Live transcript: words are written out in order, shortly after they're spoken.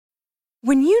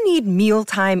When you need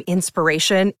mealtime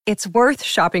inspiration, it's worth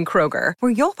shopping Kroger,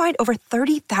 where you'll find over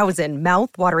 30,000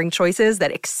 mouth-watering choices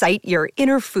that excite your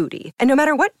inner foodie. And no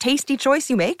matter what tasty choice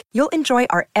you make, you'll enjoy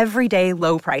our everyday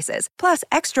low prices, plus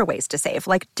extra ways to save,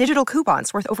 like digital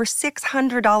coupons worth over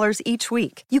 $600 each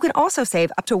week. You can also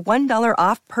save up to $1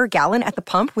 off per gallon at the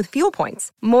pump with fuel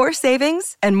points. More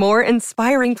savings and more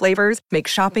inspiring flavors make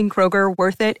shopping Kroger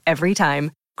worth it every time.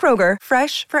 Kroger,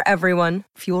 fresh for everyone.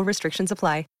 Fuel restrictions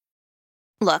apply.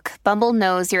 Look, Bumble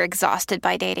knows you're exhausted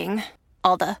by dating.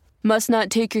 All the, must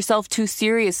not take yourself too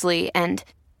seriously, and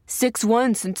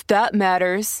 6'1" since that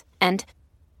matters, and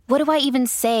what do I even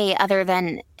say other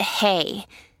than, hey?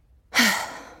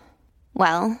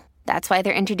 Well, that's why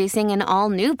they're introducing an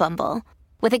all-new Bumble,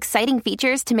 with exciting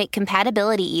features to make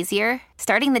compatibility easier,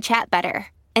 starting the chat better,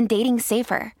 and dating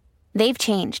safer. They've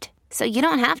changed, so you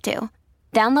don't have to.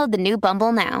 Download the new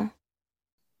Bumble now.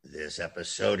 This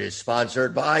episode is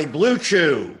sponsored by Blue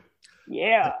Chew.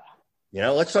 Yeah.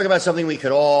 Let's talk about something we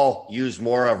could all use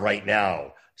more of right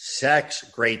now. Sex,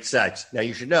 great sex. Now,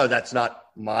 you should know that's not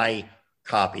my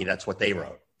copy. That's what they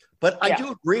wrote. But I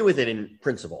do agree with it in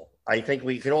principle. I think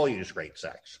we could all use great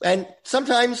sex. And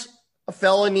sometimes a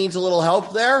fella needs a little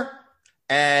help there.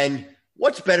 And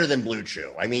what's better than Blue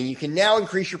Chew? I mean, you can now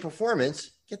increase your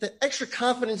performance, get that extra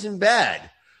confidence in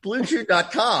bed.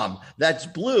 BlueChew.com. That's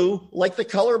blue like the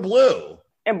color blue.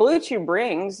 And Blue Chew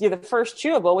brings you the first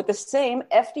chewable with the same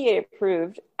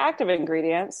FDA-approved active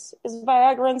ingredients as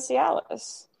Viagra and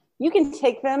Cialis. You can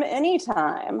take them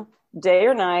anytime, day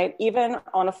or night, even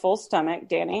on a full stomach.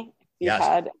 Danny, you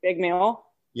had a big meal.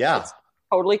 Yeah. It's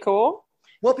totally cool.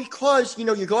 Well, because,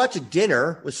 you go out to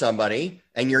dinner with somebody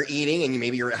and you're eating and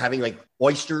maybe you're having like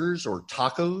oysters or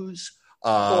tacos.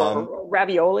 Or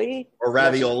ravioli. Or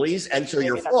raviolis. And so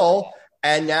you're full.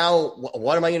 And now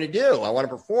what am I going to do? I want to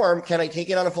perform. Can I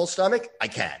take it on a full stomach? I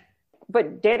can.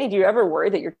 But Danny, do you ever worry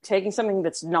that you're taking something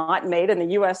that's not made in the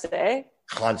USA?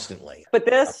 Constantly.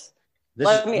 But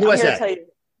I'm here to tell you,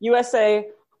 USA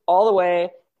all the way.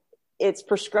 It's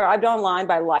prescribed online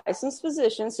by licensed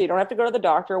physicians, so you don't have to go to the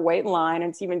doctor, wait in line,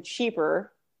 and it's even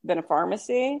cheaper than a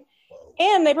pharmacy.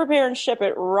 And they prepare and ship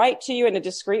it right to you in a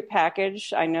discreet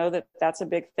package. I know that that's a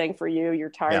big thing for you. You're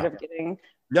tired of getting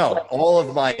all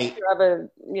of my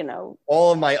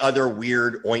other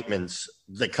weird ointments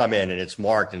that come in and it's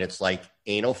marked and it's like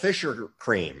anal fissure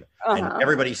cream and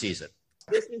everybody sees it.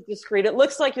 This is discreet. It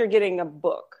looks like you're getting a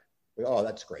book. Oh,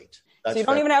 that's great. So you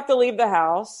don't even have to leave the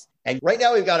house. And right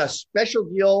now we've got a special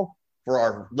deal for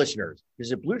our listeners.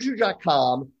 Visit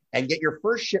BlueChew.com and get your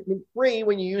first shipment free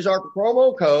when you use our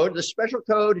promo code, the special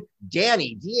code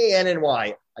Danny,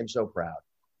 D-A-N-N-Y. I'm so proud.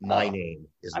 My name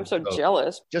is. I'm so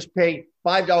jealous. Just pay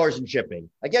 $5 in shipping.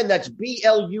 Again, that's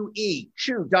BLUE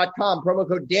chew.com, promo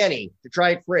code Danny to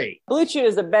try it free. Blue Chew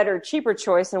is a better, cheaper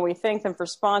choice, and we thank them for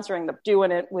sponsoring the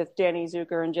Doing It with Danny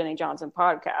Zucker and Jenny Johnson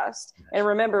podcast. And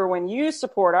remember, when you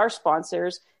support our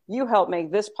sponsors, you help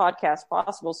make this podcast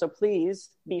possible. So please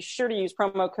be sure to use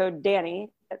promo code Danny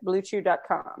at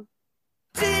bluechew.com.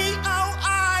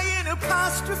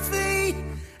 DOIN''ITWIT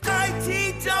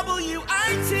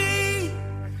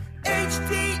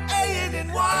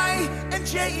HDANNY and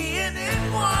JENNY.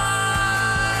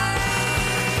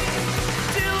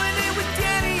 Doing it with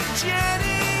Danny and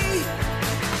Jenny.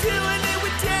 Doing it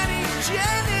with Danny and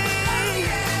Jenny.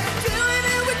 Doing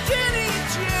it with Danny and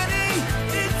Jenny.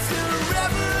 It's a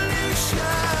revolution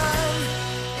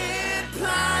in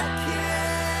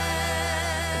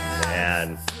podcast.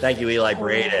 And thank you, Eli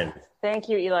Braden. Thank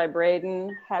you, Eli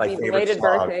Braden. Happy belated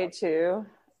birthday to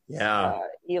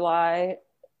Eli.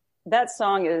 That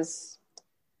song is,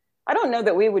 I don't know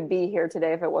that we would be here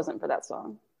today if it wasn't for that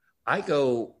song. I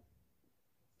go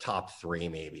top three,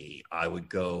 maybe. I would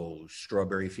go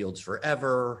Strawberry Fields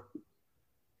Forever,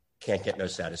 Can't Get No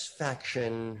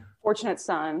Satisfaction, Fortunate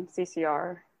Son,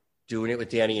 CCR, Doing It with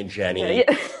Danny and Jenny,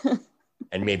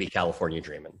 and maybe California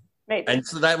Dreamin'. Maybe. And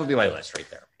so that would be my list right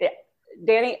there. Yeah.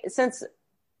 Danny, since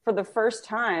for the first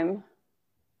time,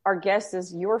 our guest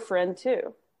is your friend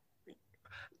too.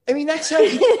 I mean, that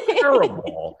sounds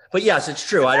terrible, but yes, it's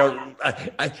true. It's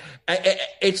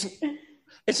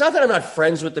not that I'm not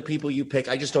friends with the people you pick.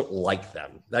 I just don't like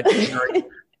them.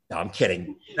 No, I'm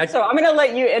kidding. So I'm going to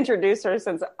let you introduce her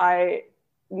since I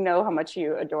know how much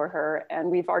you adore her, and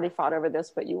we've already fought over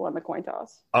this, but you won the coin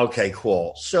toss. Okay,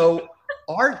 cool. So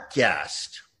our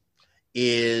guest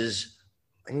is,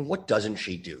 what doesn't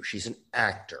she do? She's an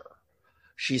actor.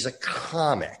 She's a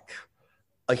comic,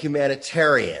 a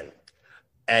humanitarian,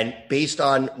 and based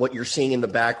on what you're seeing in the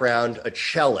background, a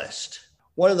cellist,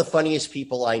 one of the funniest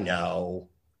people I know,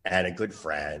 and a good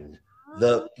friend,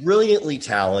 the brilliantly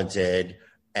talented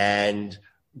and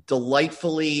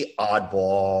delightfully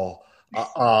oddball.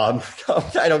 I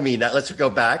don't mean that. Let's go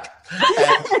back.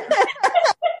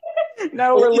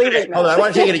 No, we're leaving. Hold on, I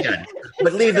want to take it again,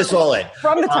 but leave this all in.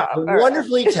 From the top.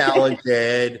 Wonderfully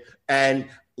talented and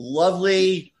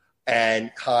lovely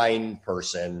and kind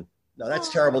person. No, that's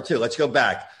terrible too. Let's go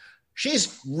back.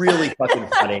 She's really fucking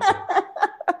funny.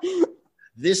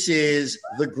 This is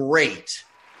the great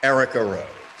Erica Rhodes.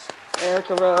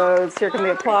 Erica Rhodes. Here come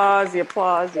the applause. We'll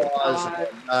add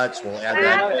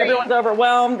that. Everyone's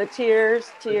overwhelmed. The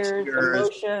tears,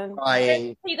 emotion.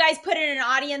 Crying. You guys put in an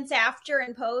audience after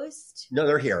and post? No,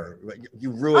 they're here.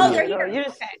 You ruined it. They're here.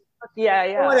 Okay. Yeah.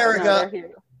 You know what, Erica?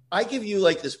 I give you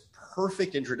like this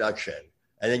perfect introduction,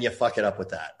 and then you fuck it up with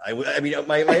that. I mean,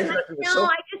 my introduction was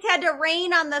I just had to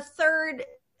rain on the third.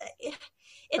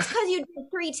 It's because you did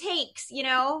 3 takes, you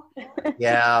know?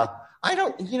 Yeah. I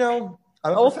don't, you know.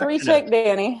 Oh, 3-take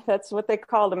Danny. That's what they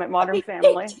called him at Modern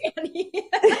Family. 3-take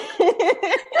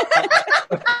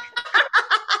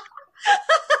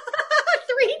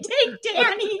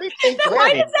Danny.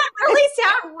 Why does that really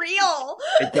sound real?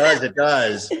 It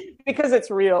does. Because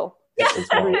it's real.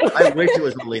 It's real. I wish it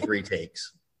was only 3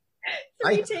 takes.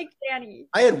 3-take Danny.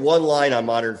 I had one line on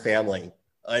Modern Family,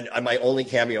 and my only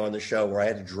cameo on the show, where I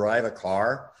had to drive a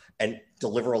car and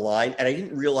deliver a line, and I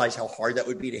didn't realize how hard that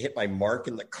would be to hit my mark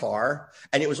in the car.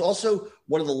 And it was also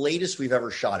one of the latest we've ever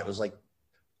shot. It was like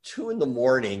 2 a.m.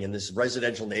 in this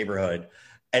residential neighborhood,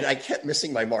 and I kept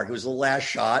missing my mark. It was the last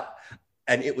shot,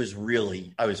 and it was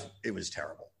really, it was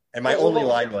terrible. And my only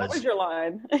line was, what was your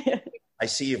line? I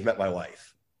see you've met my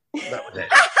wife. That was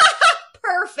it.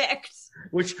 Perfect.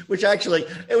 Which actually,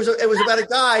 it was about a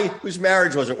guy whose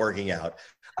marriage wasn't working out.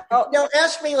 Now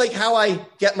ask me like how I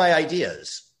get my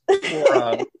ideas.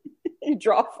 You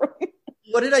draw from.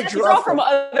 What did I draw from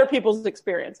other people's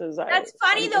experiences? That's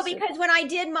funny though, because when I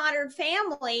did Modern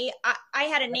Family, I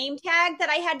had a name tag that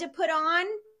I had to put on,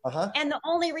 and the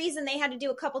only reason they had to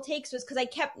do a couple takes was because I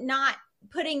kept not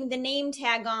putting the name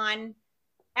tag on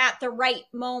at the right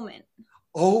moment.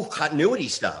 Oh, continuity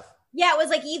stuff. Yeah, it was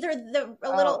like either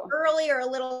a little early or a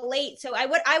little late. So I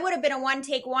would have been a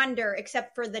 1-take wonder,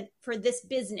 except for this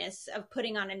business of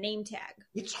putting on a name tag.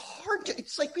 It's hard.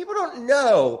 It's like people don't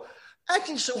know.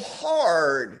 Acting's so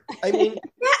hard. I mean,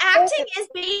 acting is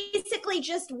basically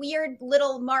just weird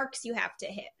little marks you have to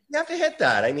hit. You have to hit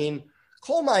that. I mean,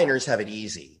 coal miners have it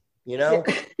easy, you know,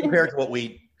 compared to what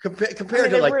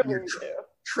compared to like really you're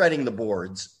treading the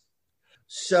boards.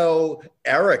 So,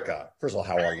 Erica, first of all,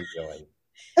 how are you doing?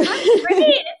 I'm great.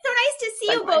 It's so nice to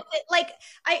see you both. Like,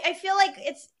 I feel like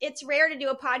it's rare to do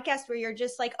a podcast where you're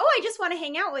just like, oh, I just want to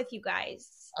hang out with you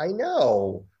guys. I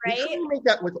know. Right? We try to make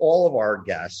that with all of our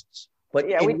guests. But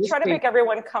yeah, we try to make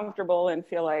everyone comfortable and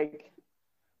feel like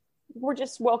we're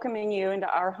just welcoming you into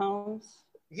our homes.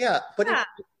 Yeah, but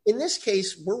in this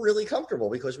case, we're really comfortable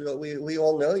because we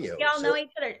all know you. We all know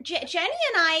each other. Jenny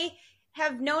and I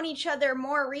have known each other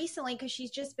more recently because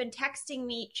she's just been texting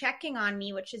me, checking on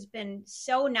me, which has been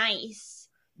so nice.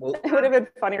 Well, it would have been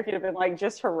funny if you'd have been like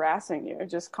just harassing you,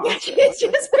 just constantly.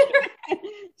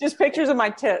 Just pictures of my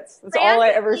tits. That's all I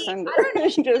ever send her. I don't know.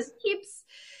 She just keeps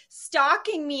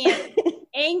stalking me and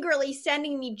angrily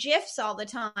sending me GIFs all the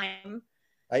time.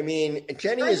 I mean,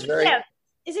 Jenny is very.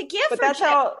 Is it GIF? But or that's GIF?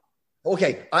 how.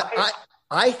 Okay,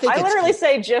 I think I literally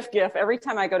say GIF every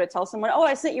time I go to tell someone, "Oh,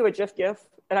 I sent you a GIF,"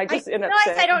 and I just end up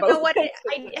saying. I don't know what I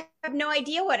have no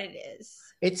idea what it is.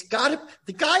 It's got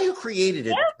the guy who created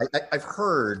it. I've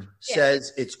heard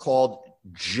says it's called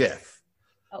GIF,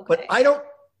 but I don't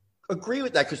agree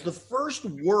with that because the first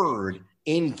word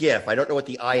in GIF, I don't know what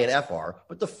the I and F are,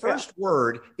 but the first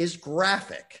word is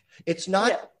graphic. It's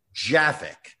not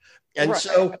Jaffic. And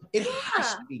so it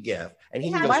has to be GIF. And he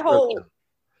my whole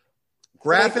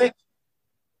graphic.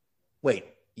 Wait,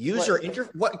 user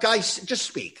interface. What, guys? Just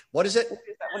speak. What is it?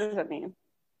 What does that mean?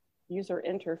 User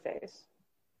interface.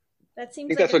 That seems. I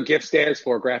think that's what GIF stands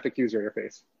for. Graphic user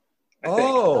interface.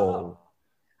 Oh,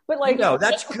 but like no,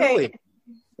 that's GUI.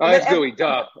 Oh, that's GUI.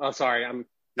 Duh. I'm sorry. I'm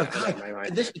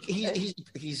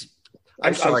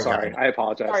sorry. I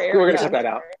apologize. We're going to cut that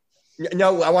out.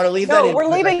 No, I want to leave that in. No, we're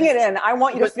leaving it in. I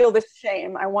want you to feel this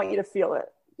shame. I want you to feel it.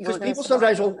 Because people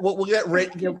sometimes will get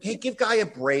rid. Hey, give Guy a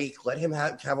break. Let him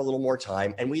have a little more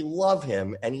time. And we love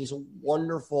him. And he's a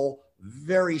wonderful,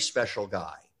 very special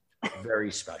guy.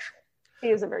 Very special. He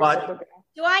is a very special guy.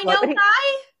 Do I know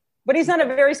Guy? But he's not a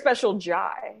very special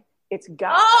Jai. It's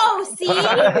Guy. Oh, see? So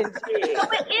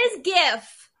it is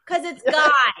GIF. Because it's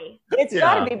Guy. It's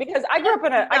got to be because I grew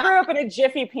up in a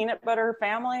Jiffy peanut butter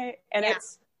family, and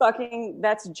it's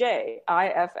that's JIFFY.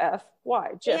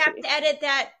 Jiffy. You have to edit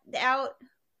that out.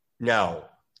 No.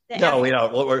 No, we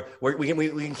don't. We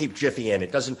can keep Jiffy in.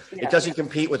 It doesn't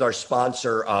compete with our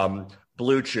sponsor,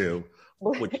 Blue Chew,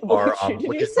 which is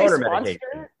boner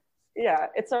medication. Yeah,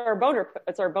 it's our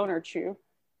boner chew.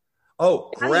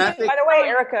 Oh, graphic. By the way,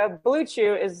 Erica, Blue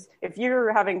Chew is if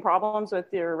you're having problems with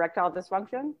your erectile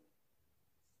dysfunction,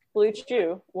 Blue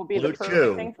Chew will be the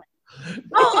perfect thing for you.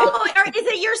 Is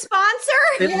it your sponsor?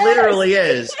 It literally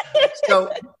is.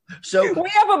 So we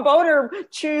have a boner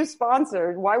chew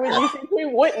sponsored. Why would you think we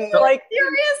wouldn't?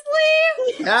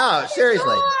 Seriously? Yeah,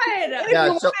 seriously. If you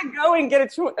want to go and get a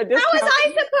discount. How was I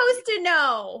supposed to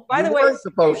know? By the way, we're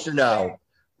supposed to know,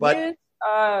 but use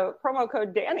promo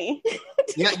code Danny.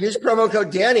 Use promo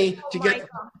code Danny to get. God.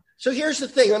 So here's the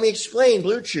thing. Let me explain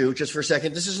Blue Chew just for a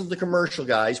second. This isn't the commercial,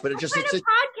 guys, but what kind of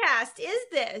podcast is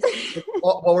this?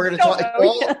 We're going to talk.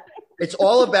 It's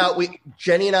all about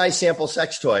Jenny and I sample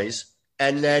sex toys,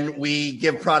 and then we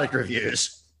give product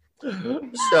reviews.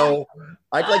 So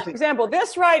I'd like to. For example,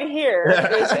 this right here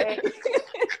is a.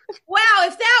 Wow,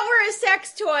 if that were a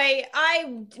sex toy,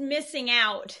 I'm missing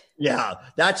out. Yeah,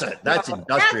 that's industrial.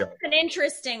 That's an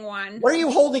interesting one. What are you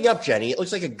holding up, Jenny? It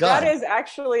looks like a gun. That is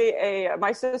actually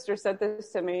my sister sent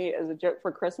this to me as a joke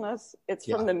for Christmas. It's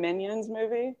from the Minions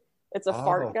movie. It's a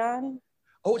fart gun.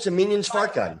 Oh, it's a Minions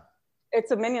fart gun.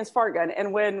 It's a Minions fart gun.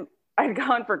 And when I'd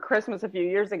gone for Christmas a few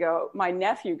years ago, my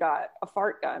nephew got a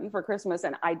fart gun for Christmas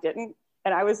and I didn't.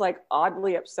 And I was like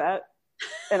oddly upset.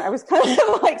 And I was kind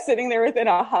of like sitting there within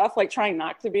a huff, like trying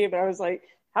not to be, but I was like,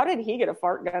 how did he get a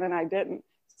fart gun and I didn't?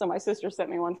 So my sister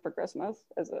sent me one for Christmas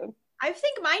I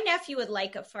think my nephew would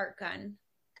like a fart gun.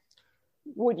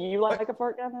 Would you like a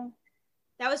fart gun then?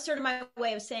 That was sort of my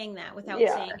way of saying that without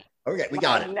saying it. Okay, we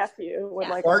got it. My nephew would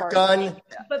like fart a gun. gun.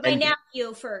 But my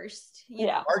nephew first.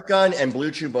 Fart gun and Blue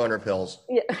Chew boner pills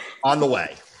on the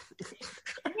way.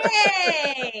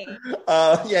 Yay!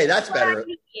 Yay, that's better.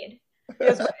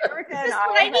 Yes, this is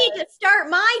what I need to start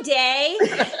my day.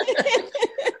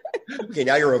 Okay,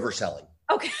 now you're overselling.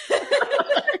 Okay.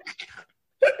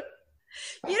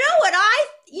 You know what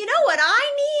I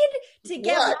need to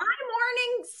get my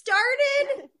morning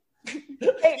started?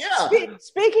 Hey,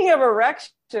 speaking of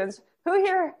erections, who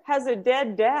here has a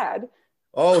dead dad?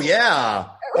 Oh yeah,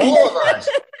 all of us.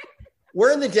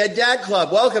 We're in the Dead Dad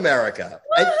Club. Welcome, Erica.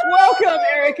 Welcome,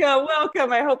 Erica.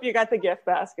 Welcome. I hope you got the gift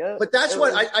basket. But that's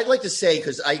what I'd like to say,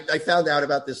 because I found out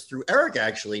about this through Erica,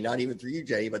 actually, not even through you,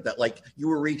 Jay, but that like you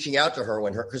were reaching out to her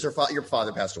because your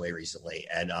father passed away recently,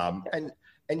 and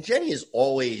Jenny is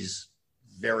always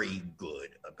very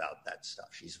good about that stuff.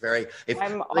 She's very.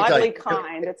 I'm oddly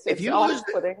kind. It's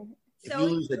off-putting.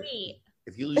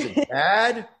 If you lose a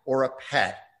dad or a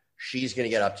pet, she's going to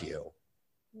get up to you.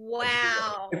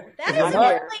 Wow. That is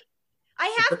really,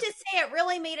 I have to say it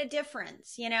really made a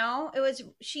difference,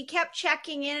 she kept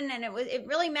checking in and it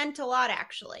really meant a lot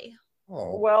actually.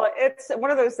 Oh. Well, it's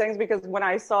one of those things because when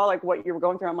I saw like what you were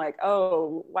going through, I'm like,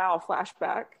 oh wow,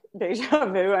 flashback, deja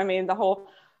vu. I mean,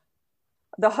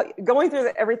 going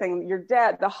through everything, your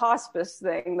dad, the hospice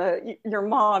thing, your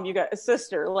mom, you got a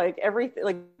sister, like everything,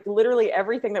 like literally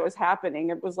everything that was happening.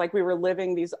 It was like we were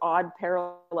living these odd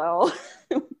parallel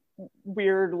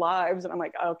weird lives, and I'm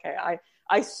like, okay,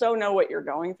 I so know what you're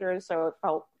going through. So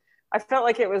I felt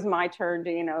like it was my turn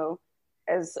to,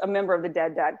 as a member of the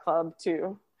Dead Dad Club,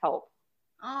 to help.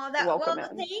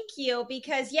 Thank you,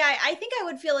 because I think I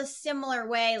would feel a similar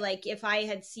way. Like if I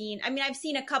had I've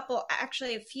seen a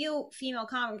few female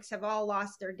comics have all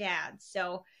lost their dads,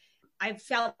 so I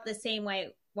felt the same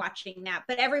way watching that.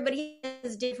 But everybody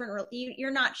is different.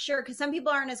 You're not sure because some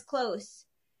people aren't as close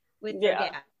with their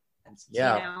dads.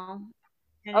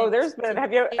 There's been.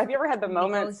 Have you ever had the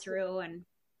moment?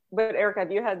 But Erica,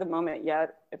 have you had the moment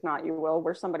yet? If not, you will.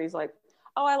 Where somebody's like,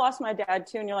 "Oh, I lost my dad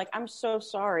too," and you're like, "I'm so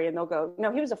sorry," and they'll go,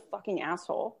 "No, he was a fucking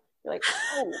asshole." You're like,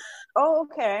 "Oh,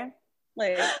 okay."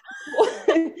 Like,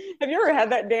 have you ever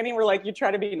had that, Danny? Where like you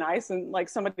try to be nice and like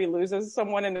somebody loses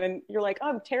someone, and then you're like, "Oh,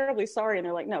 I'm terribly sorry," and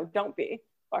they're like, "No, don't be."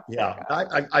 Fuck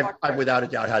I've without a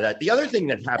doubt had that. The other thing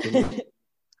that happened,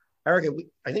 Erica,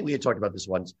 I think we had talked about this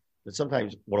once. But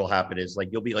sometimes what'll happen is like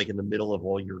you'll be like in the middle of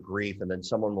all your grief, and then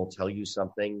someone will tell you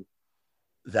something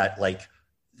that like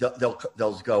they'll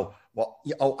go, well,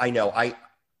 I know. I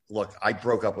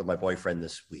broke up with my boyfriend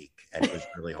this week, and it was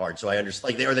really hard. So I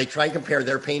understand. Like they try and compare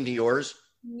their pain to yours.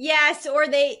 Yes, or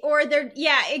they're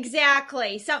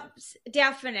exactly.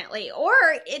 Definitely. Or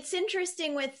it's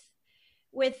interesting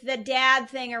with the dad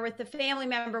thing or with the family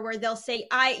member where they'll say,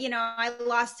 I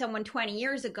lost someone 20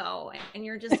 years ago. And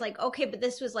you're just like, okay, but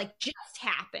this was like just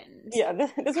happened. Yeah.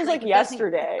 This was like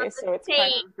yesterday. So it's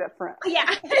kind of different.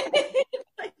 Yeah.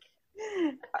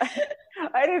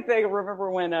 I didn't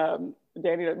remember when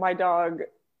Danny, my dog,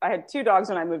 I had 2 dogs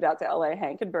when I moved out to LA,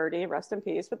 Hank and Birdie, rest in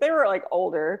peace. But they were like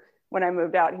older when I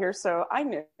moved out here. So I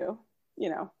knew,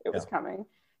 it was coming.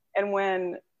 And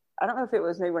when, I don't know if it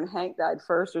was maybe when Hank died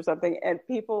first or something, and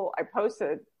I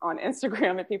posted on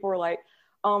Instagram and people were like,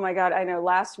 oh my God, I know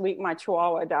last week my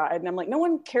Chihuahua died. And I'm like, no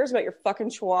one cares about your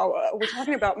fucking Chihuahua. We're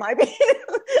talking about my baby.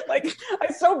 Like,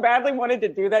 I so badly wanted to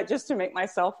do that just to make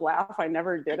myself laugh. I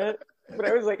never did it. But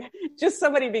I was like, just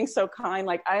somebody being so kind.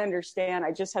 Like, I understand.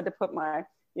 I just had to put my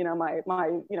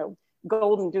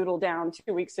golden doodle down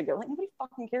 2 weeks ago. Like, nobody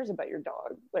fucking cares about your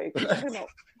dog. Like,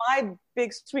 my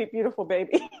big, sweet, beautiful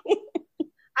baby.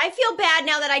 I feel bad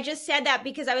now that I just said that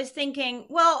because I was thinking,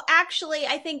 well, actually,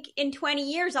 I think in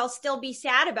 20 years, I'll still be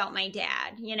sad about my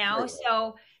dad, Right.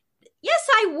 So, yes,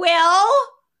 I will.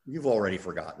 You've already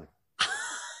forgotten.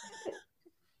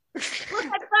 Look,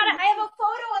 I have a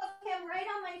photo of him right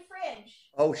on my fridge.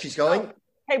 Oh, she's going? Oh.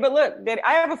 Hey, but look,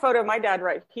 I have a photo of my dad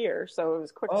right here, so it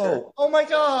was quick. Oh my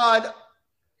God.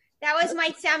 That was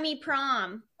my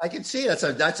semi-prom. I can see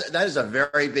that is a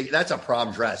very big, that's a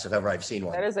prom dress if ever I've seen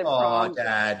one. That is a prom. Oh,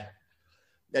 Dad.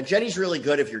 Now, Jenny's really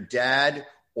good if your dad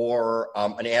or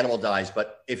an animal dies,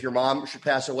 but if your mom should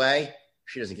pass away,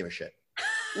 she doesn't give a shit.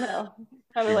 No.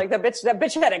 I was like, that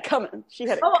bitch had it coming. She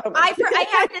had it coming. I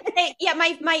have to say, yeah,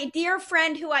 my dear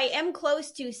friend who I am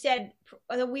close to said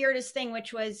the weirdest thing,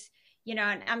 which was,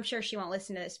 and I'm sure she won't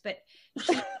listen to this, but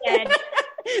she said...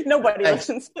 Nobody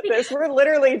listens to this. We're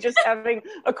literally just having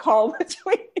a call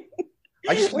between...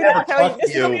 I just never talk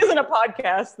to you. This isn't a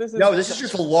podcast. This is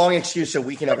just a long excuse so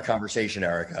we can have a conversation,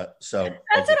 Erica. So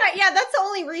that's that's the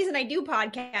only reason I do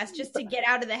podcasts, just to get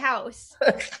out of the house.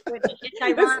 Which is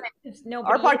ironic.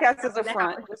 Our podcast is a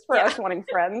front, just for us wanting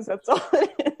friends. That's all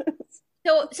it is.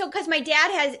 So because my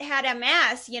dad has had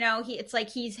MS, it's like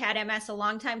he's had MS a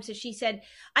long time. So she said,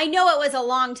 I know it was a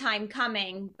long time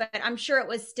coming, but I'm sure it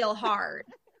was still hard.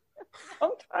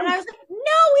 And I was like, no,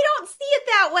 we don't see it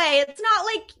that way. It's not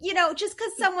like, just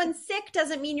because someone's sick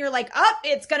doesn't mean you're like,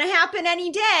 it's going to happen any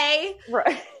day.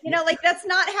 Right. Like that's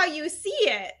not how you see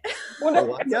it.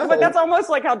 Well, but that's almost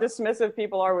like how dismissive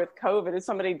people are with COVID. If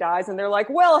somebody dies and they're like,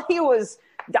 well, he was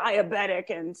diabetic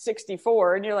and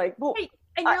 64. And you're like, well, right.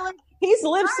 And you're like, he's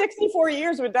lived 64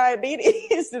 years with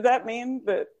diabetes. Does that mean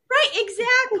that? Right,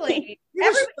 exactly.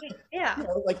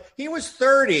 He was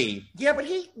 30. Yeah, but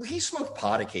he smoked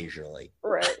pot occasionally.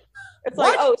 Right. It's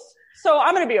like, so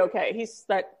I'm going to be okay.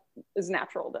 That is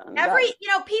natural then.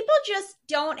 People just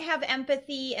don't have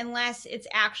empathy unless it's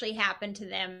actually happened to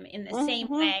them in the same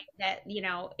way that,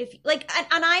 if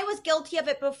and I was guilty of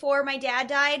it before my dad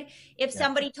died. If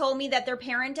somebody told me that their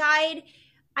parent died,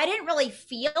 I didn't really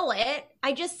feel it.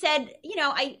 I just said,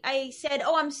 I said,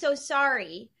 oh, I'm so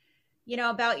sorry,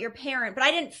 about your parent, but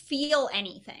I didn't feel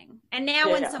anything. And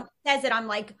now when someone says it, I'm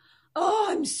like, oh,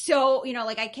 I'm so,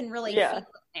 I can really feel it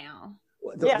now.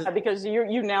 Because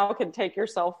you now can take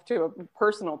yourself to a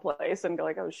personal place and be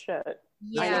like, oh shit,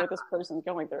 I know what this person's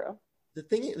going through. I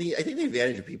think the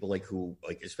advantage of people who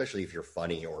especially if you're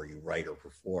funny or you write or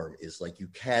perform is you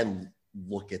can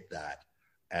look at that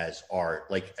as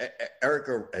art. Like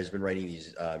Erica has been writing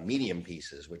these Medium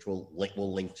pieces, which we'll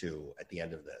link to at the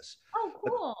end of this. Oh,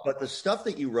 cool! But the stuff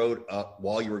that you wrote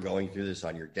while you were going through this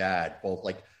on your dad, both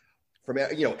from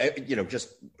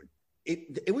just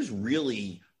it was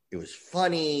really, it was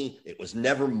funny. It was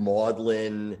never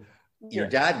maudlin. Your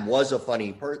dad was a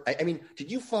funny person. I mean,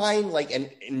 did you find and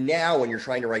now when you're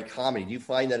trying to write comedy, do you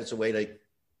find that it's a way to,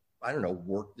 I don't know,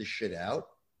 work this shit out?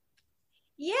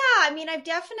 Yeah, I mean, I've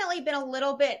definitely been a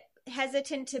little bit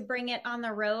hesitant to bring it on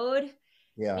the road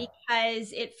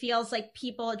because it feels like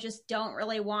people just don't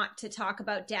really want to talk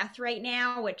about death right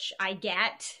now, which I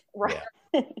get. Right.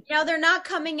 They're not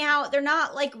coming out. They're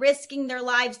not risking their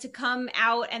lives to come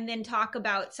out and then talk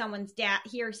about someone's dad,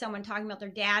 hear someone talking about their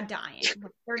dad dying.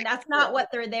 That's not what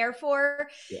they're there for.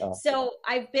 Yeah. So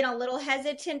I've been a little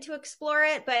hesitant to explore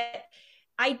it, but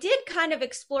I did kind of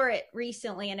explore it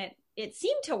recently and it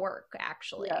seemed to work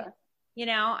actually.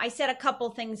 Yeah. I said a couple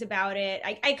things about it.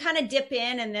 I kind of dip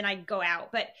in and then I go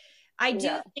out, but I do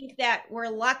think that we're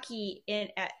lucky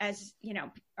as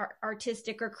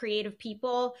artistic or creative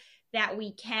people that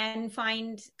we can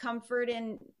find comfort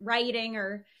in writing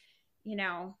or,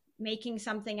 making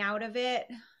something out of it.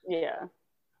 Yeah.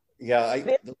 Yeah.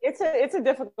 It's a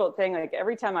difficult thing.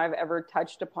 Every time I've ever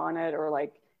touched upon it or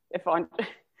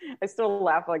I still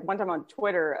laugh. One time on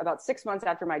Twitter, about 6 months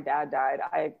after my dad died,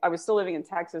 I was still living in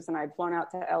Texas and I had flown out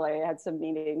to LA. I had some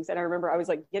meetings and I remember I was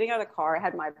getting out of the car. I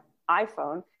had my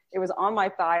iPhone. It was on my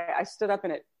thigh. I stood up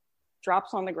and it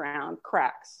drops on the ground,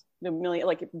 cracks,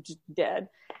 just dead.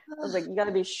 I was like, you got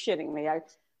to be shitting me.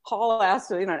 haul ass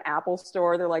to an Apple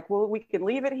store. They're like, well, we can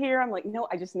leave it here. I'm like, no,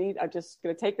 I'm just going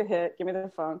to take the hit. Give me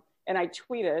the phone. And I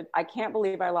tweeted, I can't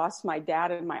believe I lost my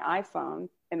dad and my iPhone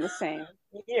in the same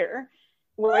year,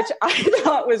 which I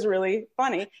thought was really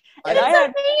funny. And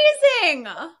That's amazing.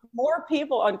 More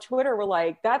people on Twitter were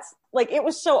like, that's like, it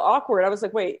was so awkward. I was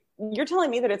like, wait, you're telling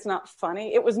me that it's not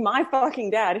funny? It was my fucking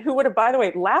dad who would have, by the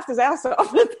way, laughed his ass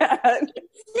off at that.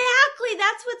 Exactly.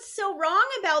 That's what's so wrong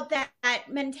about that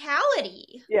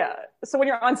mentality. Yeah. So when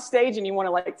you're on stage and you want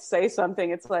to like say something,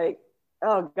 it's like,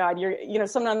 oh God,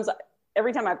 sometimes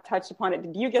every time I've touched upon it,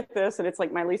 did you get this? And it's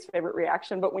like my least favorite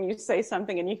reaction. But when you say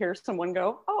something and you hear someone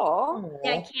go, oh.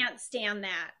 Yeah, I can't stand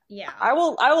that. Yeah. I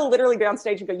will literally be on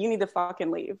stage and go, you need to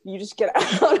fucking leave. You just get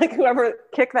out. Like whoever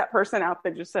kick that person out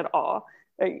that just said, oh.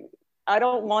 Like, I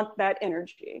don't want that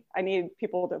energy. I need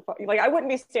people to, like, I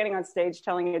wouldn't be standing on stage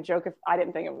telling a joke if I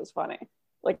didn't think it was funny.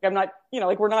 Like, I'm not,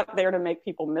 like, we're not there to make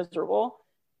people miserable.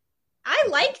 I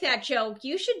like that joke.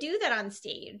 You should do that on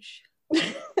stage.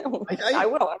 I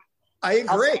will. I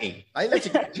agree. I think that's a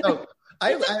good joke.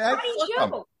 It's a funny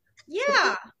joke.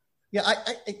 Yeah. Yeah,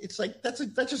 it's like that's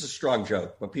just a strong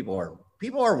joke, but people are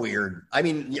weird. I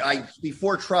mean,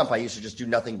 before Trump, I used to just do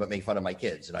nothing but make fun of my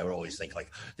kids, and I would always think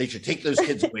like they should take those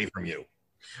kids away from you.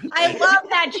 I love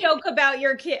that joke about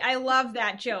your kid. I love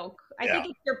that joke. I think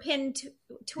it's your pinned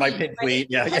tweet. My pinned tweet,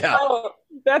 yeah. Oh,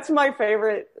 that's my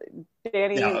favorite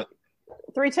Danny. Yeah.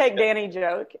 3-take Danny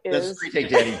joke is. That's 3-take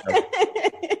Danny joke.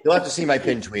 You'll have to see my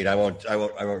pin tweet. I won't.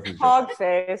 Hog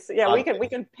face. Yeah, we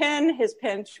can pin his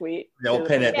pin tweet. Yeah, we'll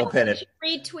pin it. We'll pin it.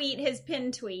 Retweet his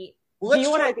pin tweet. Well, do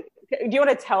you want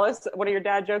to tell us one of your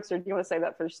dad jokes, or do you want to say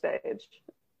that for stage?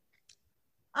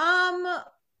 Well,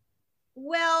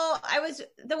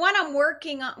 the one I'm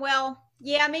working on. Well,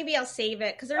 yeah, maybe I'll save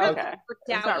it because they're not worked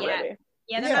out yet. Ready.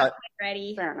 Yeah, they're not quite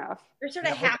ready. Fair enough. They're sort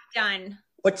of half done.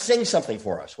 But sing something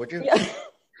for us, would you? Yeah.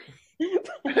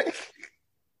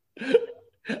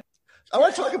 I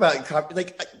want to talk about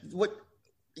like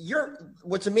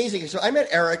what's amazing. So I met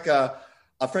Erica.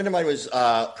 A friend of mine was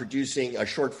producing a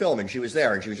short film, and she was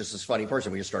there, and she was just this funny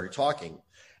person. We just started talking,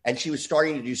 and she was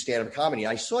starting to do stand-up comedy.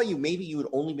 I saw you. Maybe you had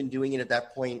only been doing it at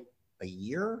that point a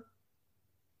year.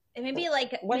 Maybe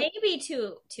like maybe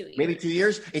 2 years. Maybe 2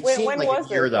 years. It seemed like a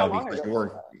year though because you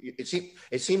weren't.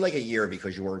 It seemed like a year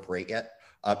because you weren't great yet.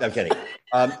 I'm kidding.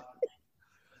 Let's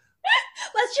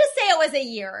just say it was a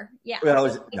year. Yeah.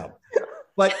 Well, no,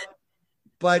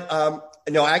 but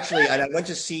no. Actually, and I went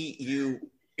to see you.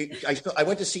 I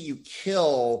went to see you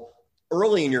kill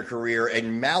early in your career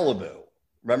in Malibu.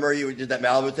 Remember you did that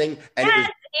Malibu thing? And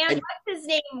what's his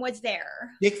name was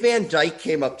there? Dick Van Dyke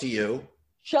came up to you.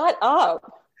 Shut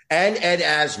up. And Ed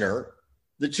Asner.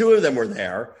 The two of them were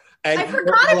there. And I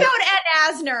forgot about Ed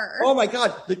Asner. Oh my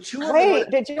God. The two of them.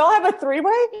 Wait, did y'all have a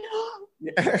three-way?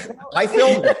 I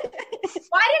filmed it.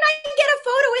 Why didn't I get a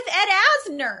photo with Ed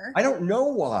Asner? I don't know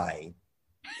why.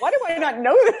 Why do I not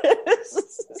know this? This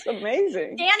is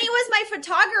amazing. Danny was my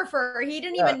photographer. He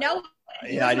didn't even know.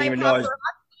 Yeah, I didn't even know.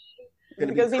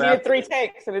 Because he needed 3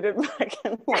 takes and it didn't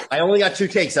fucking work. I only got 2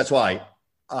 takes. That's why.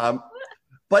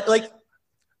 But like,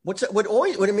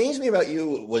 what amazed me about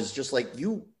you was just like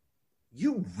you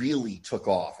really took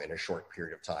off in a short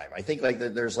period of time. I think like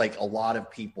there's like a lot of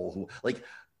people who like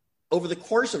over the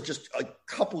course of just a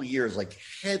couple years, like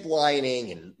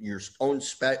headlining and your own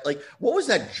like, what was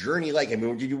that journey like? I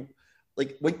mean, did you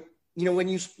like when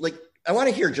you like, I want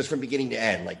to hear just from beginning to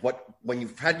end, like when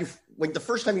the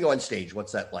first time you go on stage,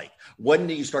 what's that like? When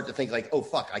do you start to think like, oh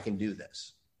fuck, I can do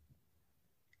this?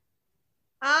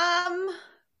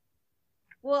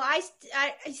 Well, I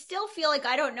still feel like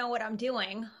I don't know what I'm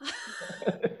doing.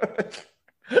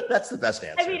 That's the best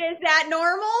answer. I mean, is that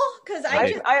normal? Because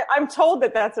I'm told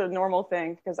that that's a normal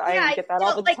thing because I get that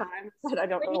all the time. But I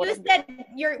don't know what I'm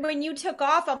doing. When you took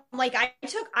off, I'm like, I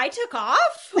took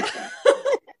off.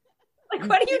 Like,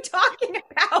 what are you talking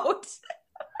about?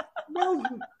 No,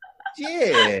 you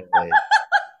did.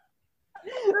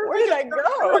 Where did I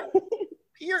go?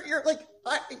 You're like,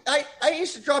 I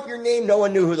used to drop your name. No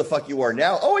one knew who the fuck you were.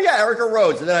 Now, oh yeah, Erica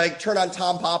Rhodes. And then I turn on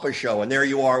Tom Papa's show and there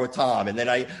you are with Tom. And then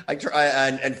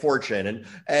and Fortune.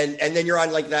 And then you're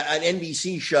on like an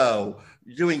NBC show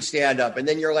doing stand up. And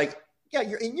then you're like, yeah,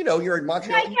 you're in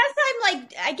Montreal.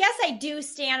 I guess I do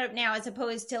stand up now as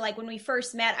opposed to like when we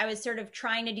first met, I was sort of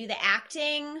trying to do the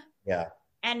acting. Yeah.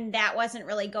 And that wasn't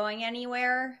really going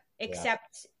anywhere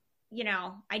except,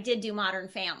 I did do Modern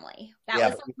Family. That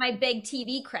was like my big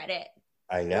TV credit.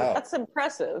 I know. That's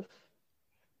impressive.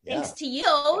 Thanks to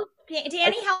you.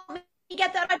 Danny helped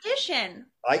get that audition?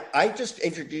 I just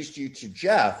introduced you to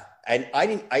Jeff, and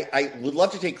I would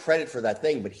love to take credit for that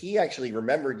thing, but he actually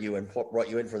remembered you and brought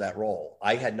you in for that role.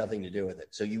 I had nothing to do with it.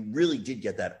 So you really did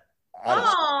get that.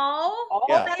 All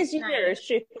these years,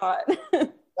 she thought.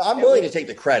 I'm willing to take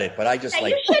the credit, but I just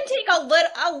you should take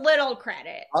a little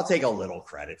credit. I'll take a little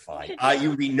credit, fine.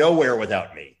 You'd be nowhere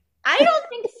without me. I don't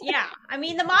think so. Yeah. I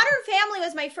mean, The Modern Family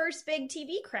was my first big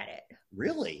TV credit.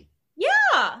 Really? Yeah.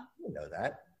 I didn't know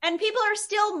that. And people are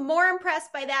still more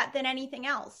impressed by that than anything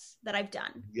else that I've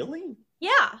done. Really?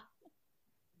 Yeah.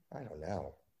 I don't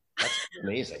know. That's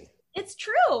amazing. It's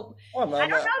true. I don't know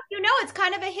if you know, it's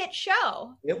kind of a hit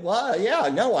show. It was. Yeah,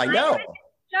 no, I know.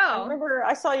 I remember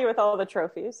I saw you with all the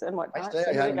trophies and whatnot.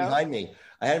 I had it behind me.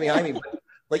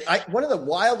 But, one of the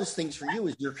wildest things for you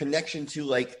is your connection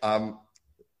to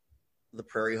the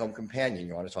Prairie Home Companion.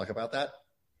 You want to talk about that?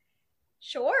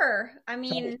 Sure. I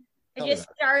mean, I just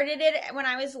started it when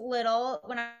I was little,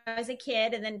 when I was a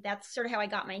kid, and then that's sort of how I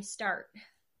got my start.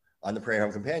 On the Prairie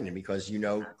Home Companion, because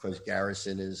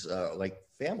Garrison is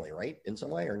family, right? In some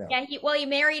way or no? Yeah, he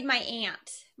married my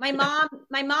aunt. My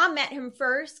mom met him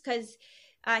first because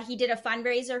he did a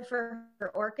fundraiser for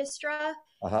her orchestra.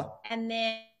 And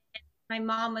then my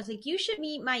mom was like, you should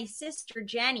meet my sister,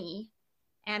 Jenny.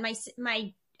 And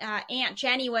my Aunt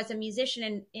Jenny was a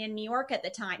musician in New York at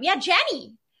the time. Yeah,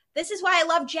 Jenny. This is why I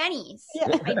love Jenny's.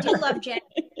 Yeah. I do love Jenny.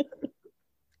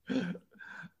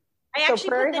 I actually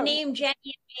put the name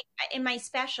Jenny in my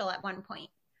special at one point.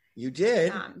 You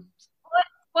did?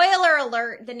 Spoiler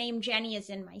alert, the name Jenny is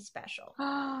in my special.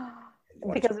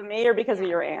 Because of me or because of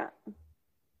your aunt?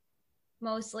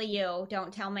 Mostly you.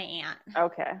 Don't tell my aunt.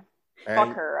 Okay.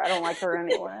 Fuck her. I don't like her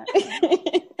anyway.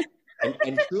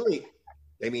 and truly,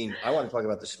 I mean, I want to talk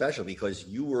about the special because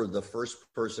you were the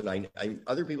first person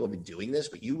other people have been doing this,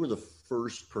 but you were the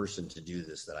first person to do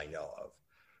this that I know of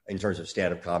in terms of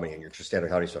stand-up comedy and your stand-up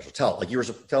comedy special. Tell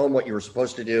them what you were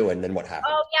supposed to do and then what happened.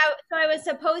 Oh yeah. So I was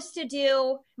supposed to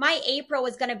do, my April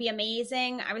was going to be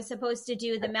amazing. I was supposed to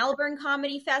do the Melbourne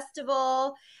Comedy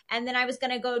Festival. And then I was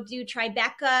going to go do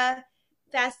Tribeca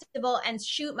Festival and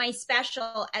shoot my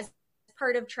special as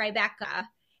part of Tribeca.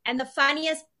 And the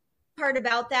funniest part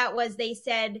about that was they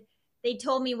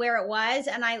told me where it was,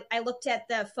 and I looked at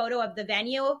the photo of the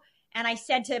venue, and I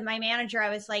said to my manager, I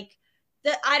was like,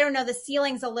 I don't know, the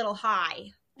ceiling's a little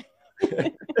high.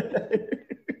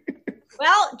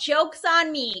 Well, joke's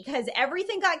on me, because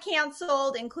everything got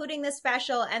canceled, including the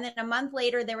special, and then a month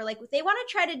later they were like, they want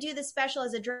to try to do the special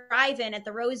as a drive-in at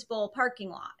the Rose Bowl parking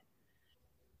lot.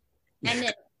 And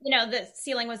then the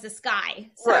ceiling was the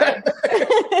sky. So. Right.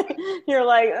 You're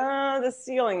like, the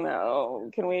ceiling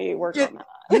though. Can we work on that?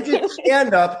 You did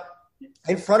stand up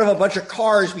in front of a bunch of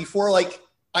cars before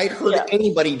I'd heard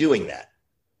anybody doing that.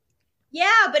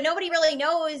 Yeah, but nobody really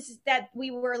knows that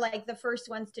we were the first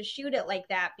ones to shoot it like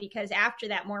that, because after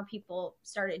that more people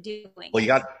started doing it. Well,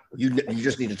 you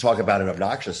just need to talk about it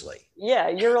obnoxiously. Yeah,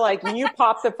 you're you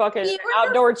popped the fucking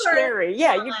outdoor cherry.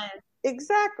 Yeah,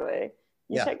 exactly.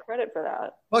 You take credit for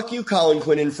that. Fuck you, Colin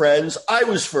Quinn and friends. I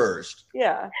was first.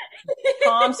 Yeah.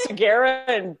 Tom Segura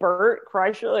and Bert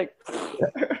Kreischer,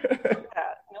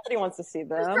 nobody wants to see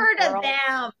them. Heard of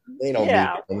them. They don't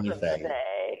need anything.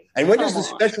 And when does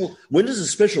the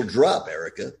special drop,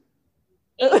 Erica?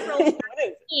 April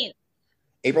 13th.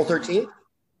 April 13th?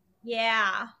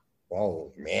 Yeah.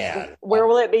 Oh, man. Where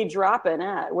will it be dropping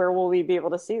at? Where will we be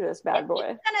able to see this bad boy?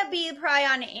 It's going to be probably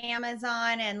on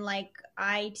Amazon and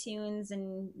iTunes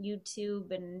and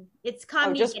YouTube, and it's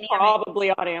Comedy Dynamics.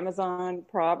 Probably on Amazon,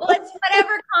 probably. Well, it's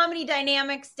whatever Comedy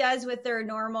Dynamics does with their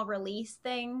normal release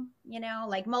thing,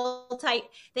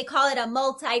 they call it a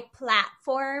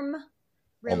multi-platform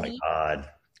release. Oh my God.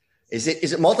 Is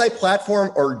it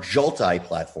multi-platform or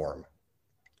Jolti-platform?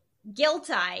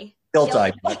 Guilty.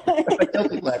 Guilty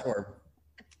platform.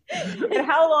 And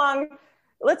how long?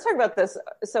 Let's talk about this.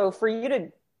 So, for you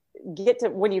to get to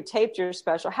when you taped your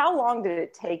special, how long did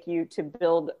it take you to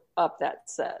build up that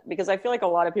set? Because I feel like a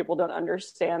lot of people don't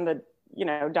understand the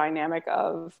dynamic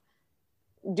of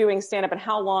doing stand up and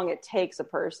how long it takes a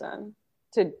person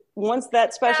to once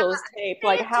that special is taped.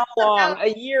 How long? A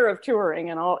year of touring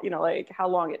and all. How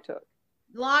long it took?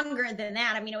 Longer than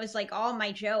that. I mean, it was all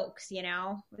my jokes. It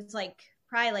was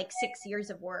probably 6 years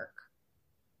of work.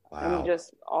 Wow. And you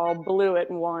just all blew it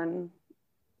in one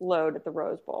load at the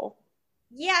Rose Bowl.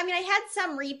 Yeah, I mean, I had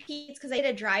some repeats because I did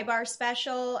a dry bar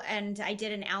special and I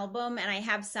did an album, and I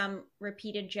have some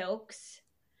repeated jokes.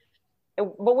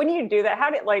 But when you do that, how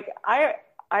did I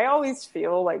always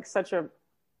feel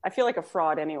I feel like a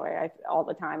fraud anyway. All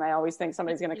the time. I always think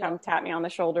somebody's going to come tap me on the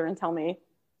shoulder and tell me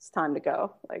it's time to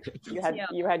go. You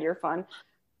had your fun.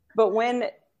 But when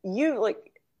you like,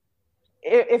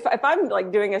 if I'm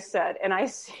like doing a set and I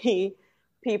see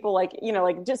people like,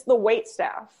 like just the wait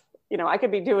staff, I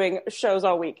could be doing shows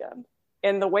all weekend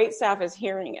and the wait staff is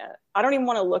hearing it. I don't even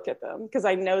want to look at them because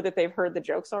I know that they've heard the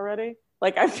jokes already.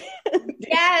 Like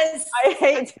yes, I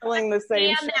hate telling the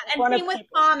same shit. And same with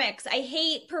comics. I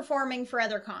hate performing for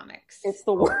other comics. It's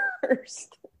the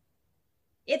worst.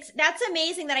 That's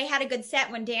amazing that I had a good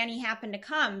set when Danny happened to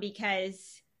come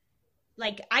because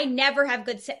like I never have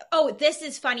good set. Oh, this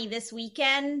is funny. This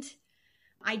weekend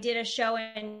I did a show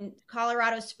in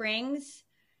Colorado Springs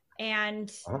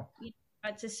and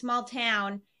it's a small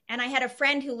town. And I had a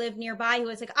friend who lived nearby who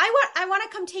was like, I want to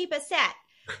come tape a set.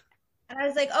 And I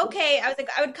was like, okay. I was like,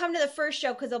 I would come to the first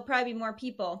show because there'll probably be more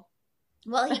people.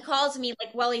 Well, he calls me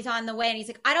like while he's on the way and he's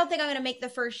like, I don't think I'm going to make the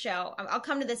first show. I'll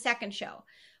come to the second show.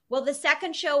 Well, the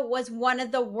second show was one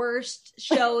of the worst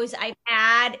shows I've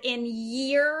had in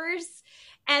years.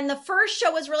 And the first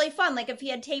show was really fun. Like if he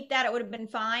had taped that, it would have been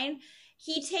fine.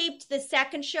 He taped the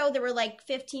second show. There were like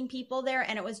 15 people there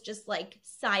and it was just like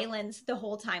silence the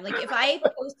whole time. Like if I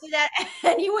posted that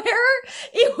anywhere,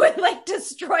 it would like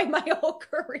destroy my whole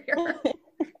career.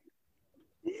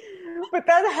 But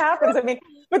that happens. I mean,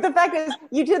 but the fact is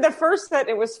you did the first set.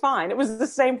 It was fine. It was the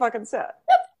same fucking set.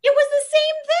 It was the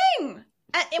same thing.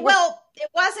 Well,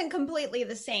 it wasn't completely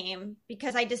the same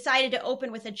because I decided to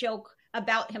open with a joke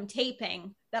about him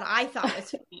taping that I thought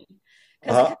was funny.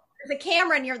 Because there's a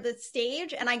camera near the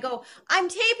stage and I go, I'm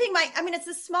taping it's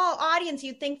a small audience.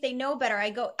 You'd think they know better. I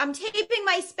go, I'm taping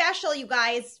my special, you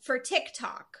guys, for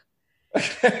TikTok.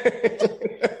 It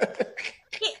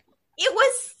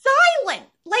was silent.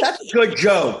 Like that's a good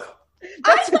joke.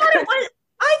 I thought it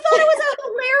was a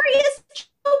hilarious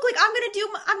joke. Like I'm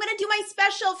gonna do my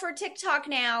special for TikTok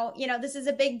now. This is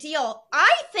a big deal.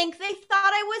 I think they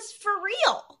thought I was for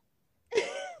real.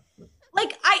 Like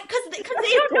because they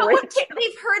don't know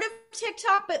they've heard of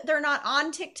TikTok, but they're not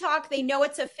on TikTok. They know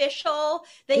it's official.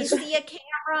 They see a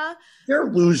camera. They're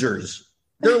losers.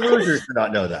 They're losers to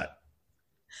not know that.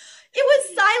 It was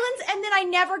silence, and then I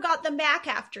never got them back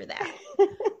after that.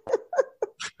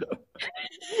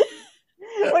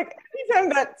 Like anytime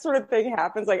that sort of thing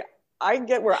happens, like I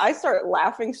get where I start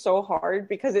laughing so hard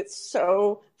because it's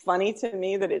so funny to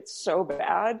me that it's so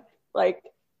bad. Like,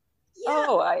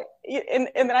 and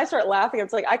then I start laughing.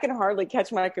 It's like I can hardly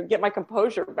get my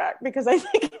composure back because I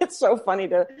think it's so funny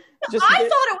to just. I thought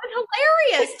it was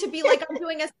hilarious to be like I'm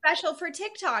doing a special for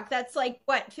TikTok. That's like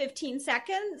what 15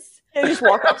 seconds. And you just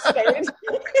walk off stage.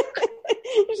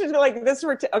 You should be like, "This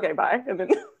for okay, bye." And then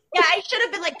yeah, I should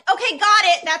have been like, "Okay, got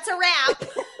it. That's a wrap."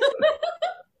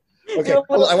 Okay,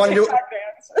 well, I want to do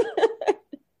it.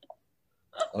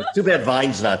 Oh, too bad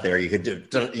Vine's not there. You could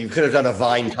have done a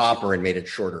Vine topper and made it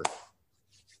shorter.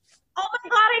 Oh my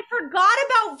God, I forgot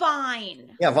about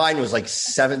Vine. Yeah, Vine was like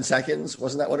 7 seconds.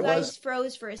 Wasn't that what it was?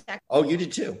 Froze for a second. Oh, you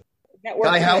did too.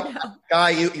 Guy,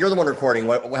 you're the one recording.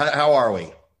 How are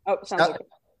we? Oh, sounds okay.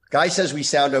 Guy says we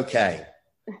sound okay.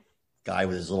 Guy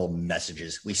with his little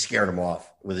messages. We scared him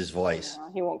off with his voice.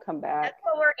 He won't come back. That's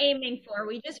what we're aiming for.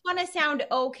 We just want to sound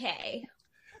okay.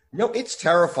 No, it's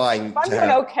terrifying. If I'm doing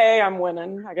okay, I'm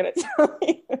winning. I gotta tell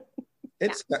you.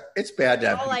 It's bad to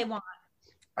have. All I want.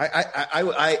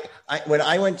 I when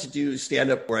I went to do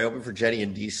stand up where I opened for Jenny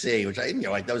in DC, which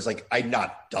that was like I'd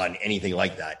not done anything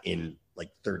like that in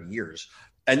like 30 years.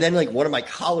 And then like one of my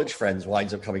college friends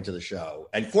winds up coming to the show,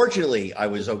 and fortunately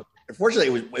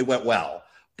it went well.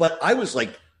 But I was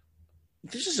like,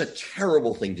 this is a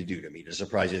terrible thing to do to me to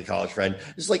surprise a college friend.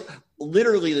 It's like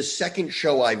literally the second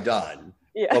show I've done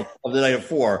of the night of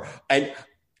 4, and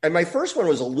my first one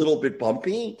was a little bit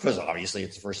bumpy because obviously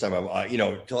it's the first time I'm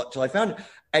till I found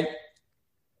it,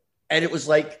 and it was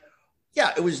like,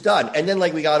 yeah, it was done. And then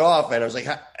like we got off, and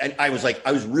I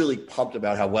was really pumped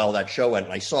about how well that show went.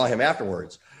 And I saw him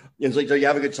afterwards, and it's like, "Do you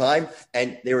have a good time?"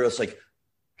 And they were just like,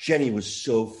 "Jenny was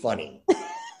so funny."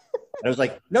 And I was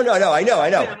like, no, I know.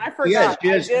 Yeah, I forgot.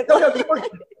 Yes. No,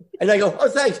 and I go, "Oh,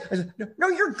 thanks." I said, "No,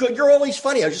 you're good. You're always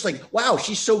funny." I was just like, "Wow,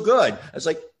 she's so good." I was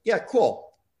like, "Yeah,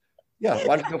 cool." Yeah.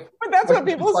 But that's what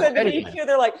people said to me too.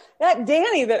 They're like, that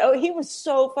Danny, he was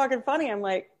so fucking funny. I'm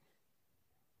like,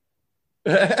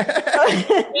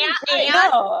 I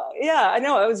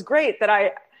know. It was great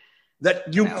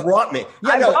that you brought me.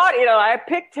 Yeah, I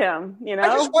picked him, I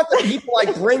just want the people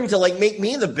I bring to like make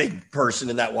me the big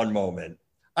person in that one moment.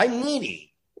 I'm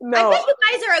needy. No. I bet you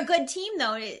guys are a good team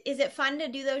though. Is it fun to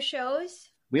do those shows?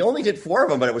 We only did 4 of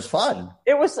them, but it was fun.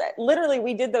 It was literally,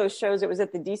 we did those shows. It was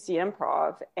at the DC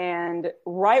Improv. And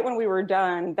right when we were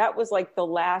done, that was like the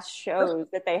last shows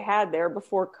that they had there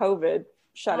before COVID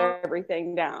shut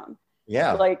everything down.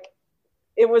 Yeah. Like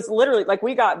it was literally like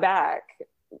we got back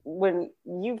when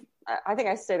I think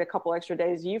I stayed a couple extra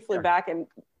days. You flew back and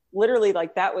literally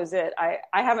like that was it. I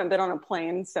haven't been on a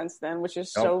plane since then, which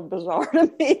is so bizarre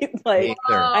to me. Like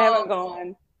I haven't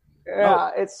gone.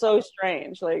 Yeah, it's so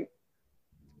strange. Like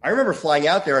I remember flying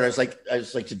out there and I was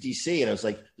like to DC and I was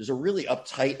like, there's a really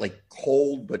uptight, like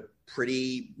cold but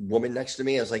pretty woman next to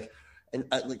me. I was like, and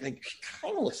like she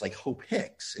kind of looks like Hope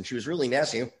Hicks, and she was really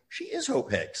nasty. She is Hope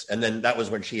Hicks, and then that was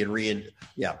when she had and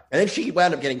then she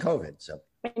wound up getting COVID. So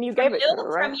and you gave it to her,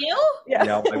 right? From you? Yeah.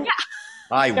 No,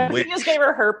 I wish. You just gave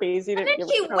her herpes. You didn't. And then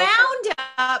she wound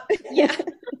up. Yeah.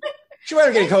 She wound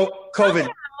up getting COVID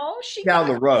down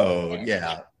the road.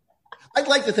 Yeah. I'd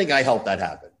like to think I helped that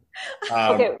happen.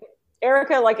 Okay.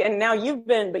 Erica, and now you've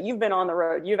been on the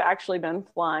road. You've actually been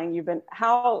flying.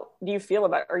 How do you feel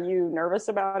about it? Are you nervous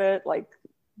about it?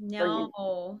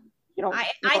 No. You don't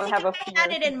I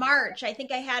had it in March. I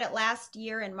think I had it last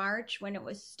year in March when it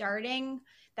was starting.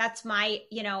 That's my,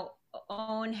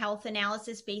 own health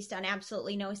analysis based on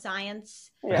absolutely no science.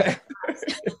 Yeah.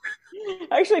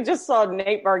 I actually just saw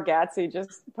Nate Bargatze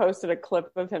just posted a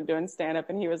clip of him doing stand-up,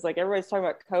 and he was like, everybody's talking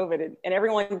about COVID, and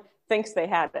everyone thinks they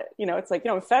had it. It's like,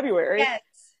 in February, yes.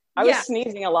 I was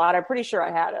sneezing a lot. I'm pretty sure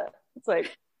I had it. It's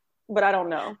like, but I don't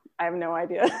know. I have no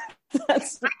idea. I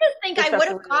just think I would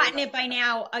have gotten it by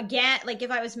now again. Like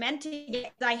if I was meant to,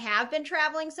 I have been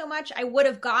traveling so much, I would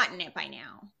have gotten it by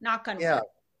now. Knock on wood.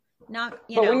 Not,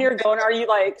 but when you're going, are you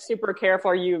super careful?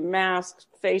 Are you masked,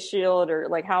 face shield, or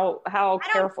how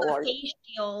careful are you? Face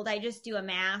shield. I just do a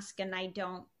mask, and I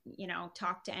don't,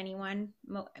 talk to anyone.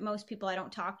 Most people I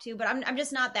don't talk to, but I'm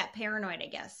just not that paranoid, I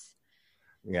guess.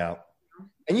 Yeah,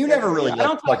 and you never really. I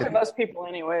don't talk to most people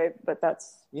anyway, but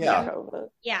that's COVID.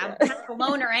 Yeah, I'm kind of a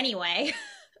loner anyway.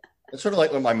 It's sort of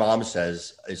like what my mom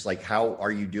says. It's like, "How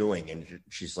are you doing?" And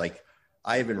she's like,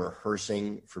 "I have been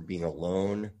rehearsing for being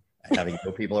alone." And having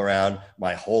no people around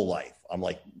my whole life. I'm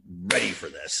like ready for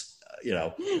this,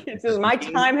 It says my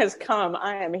time has come.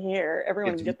 I am here.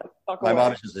 Everyone get the fuck away. My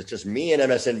mom says it's just me and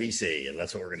MSNBC, and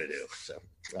that's what we're going to do. So,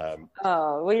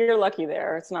 well, you're lucky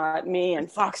there. It's not me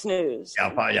and Fox News.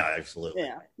 Yeah, absolutely.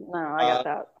 Yeah, no, I got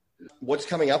that. What's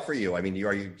coming up for you? I mean,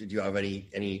 did you have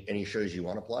any shows you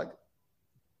want to plug?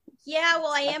 Yeah,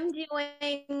 well, I am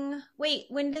doing. Wait,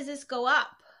 when does this go up?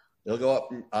 It'll go up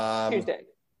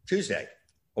Tuesday.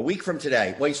 A week from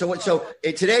today. Wait, so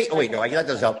today? Oh, wait, no, that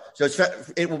doesn't help. So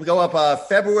it will go up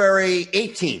February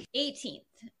 18th. 18th.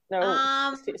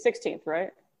 No, 16th,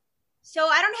 right? So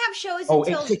I don't have shows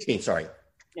until 16th. Sorry.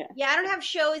 Yeah, I don't have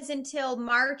shows until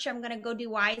March. I'm gonna go do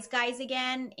Wise Guys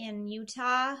again in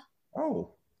Utah.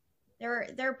 Oh.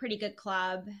 They're a pretty good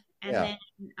club, and then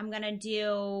I'm gonna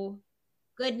do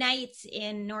Good Nights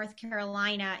in North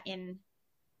Carolina in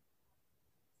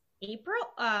April.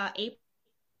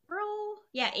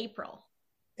 April.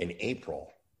 In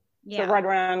April. Yeah. So right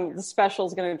around the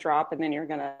special's going to drop, and then you're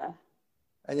going to.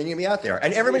 And then you'll be out there,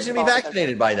 and everybody's going to be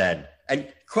vaccinated by then, and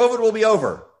COVID will be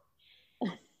over.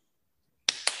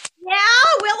 Yeah,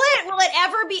 will it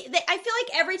ever be? I feel like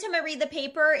every time I read the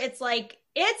paper, it's like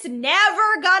it's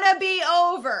never gonna be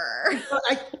over. Well,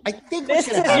 I think this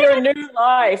is your new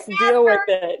life. Deal with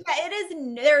it. Yeah, it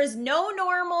is. There is no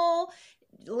normal.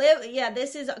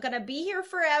 This is gonna be here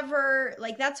forever.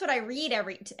 Like that's what I read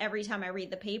every time I read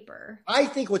the paper. I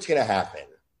think what's gonna happen,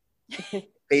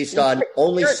 based on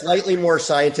only slightly more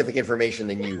scientific information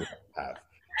than you have,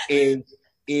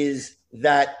 is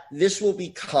that this will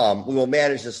we will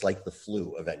manage this like the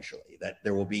flu eventually. That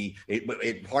there will be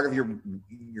part of your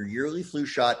yearly flu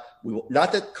shot. We will,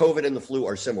 not that COVID and the flu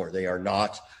are similar. They are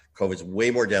not. COVID's way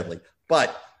more deadly,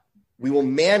 but we will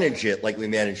manage it like we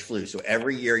manage flu. So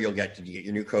every year you'll get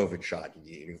your new COVID shot,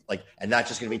 and that's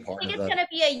just going to be part of it. It's going to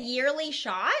be a yearly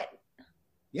shot.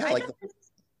 Yeah,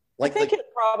 I think it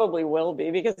probably will be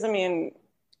because it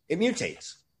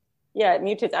mutates. Yeah, it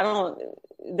mutates.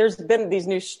 There's been these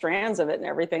new strands of it and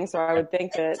everything, so I would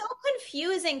think it's so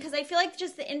confusing because I feel like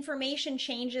just the information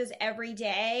changes every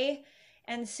day,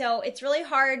 and so it's really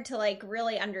hard to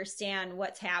really understand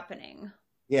what's happening.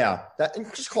 Yeah,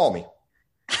 just call me.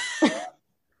 But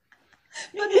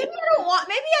maybe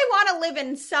I want to live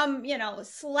in some,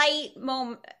 slight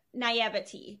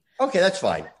naivety. Okay, that's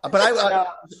fine.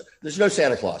 But there's no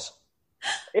Santa Claus.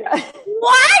 Yeah.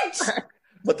 What?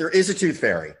 But there is a tooth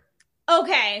fairy.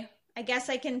 Okay. I guess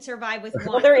I can survive with one.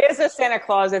 Well, there is a Santa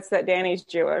Claus. It's that Danny's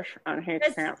Jewish.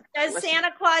 Does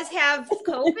Santa Claus have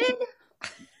COVID?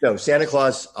 No, Santa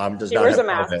Claus does not have COVID. He wears a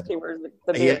mask. He wears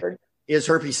the beard. He has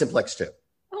herpes simplex too.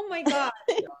 Oh my God.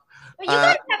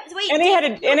 And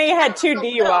he had 2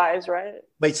 DUIs, right?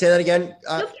 Wait, say that again.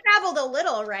 You've traveled a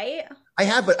little, right? I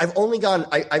have, but I've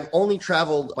only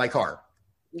traveled by car.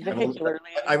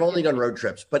 I've only done road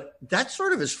trips, but that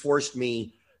sort of has forced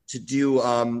me to do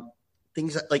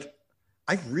things that, like,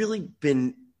 I've really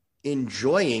been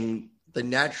enjoying the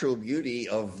natural beauty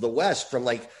of the West from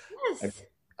like, yes.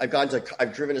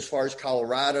 I've driven as far as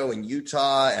Colorado and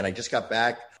Utah, and I just got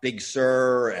back Big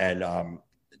Sur and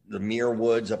the Muir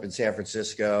Woods up in San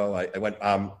Francisco. I went,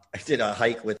 I did a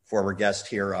hike with former guest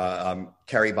here,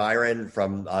 Carrie Byron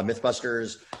from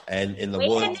Mythbusters, and in the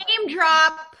woods. Name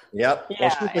drop. Yep. Yeah.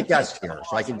 Well, she's a guest here,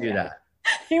 so I can do that.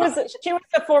 She was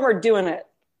a former Doing It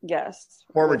guest.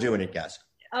 Former Doing It guest.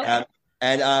 Okay.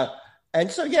 And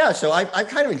so, yeah, so I've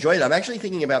kind of enjoyed it. I'm actually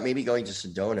thinking about maybe going to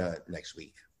Sedona next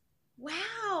week.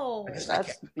 Wow.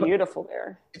 That's beautiful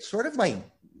there. It's sort of my,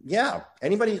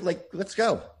 anybody, like, let's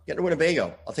go. Get to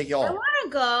Winnebago. I'll take you all. I want to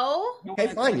go. Okay,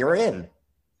 fine. You're in.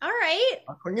 All right.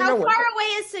 How far away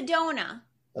is Sedona?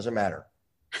 Doesn't matter.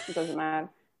 It doesn't matter.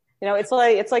 You know, it's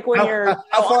like when you're in an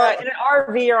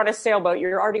RV or on a sailboat,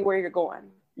 you're already where you're going.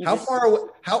 Far away?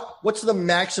 What's the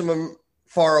maximum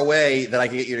far away that I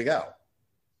can get you to go?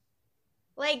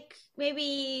 Like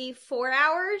maybe 4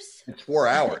 hours. It's 4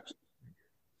 hours.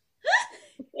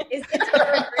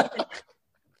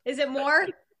 Is it more?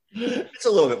 It's a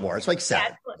little bit more. It's like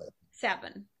 7. Yeah,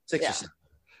 7. 6 or 7.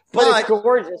 But it's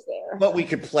gorgeous there. But we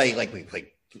could play, like, we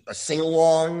play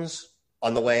sing-alongs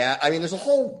on the way out. I mean, there's a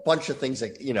whole bunch of things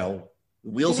that, you know,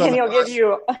 wheels on the bus.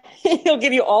 He'll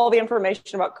give you all the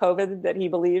information about COVID that he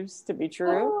believes to be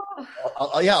true.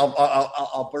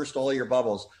 I'll burst all of your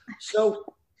bubbles. So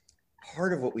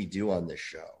part of what we do on this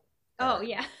show. Oh,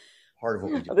 yeah. Part of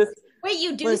what we do. Wait,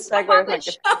 you do stuff on this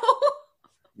show?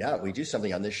 Yeah, we do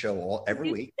something on this show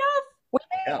every week.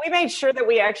 We made sure that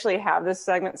we actually have this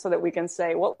segment so that we can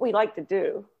say what we like to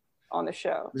do on the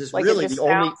show. This is really it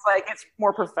sounds like it's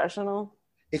more professional.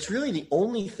 It's really the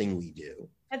only thing we do.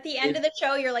 At the end of the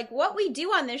show, you're like, what we do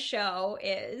on this show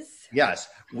is... Yes,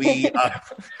 we...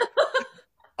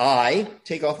 I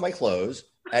take off my clothes,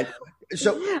 and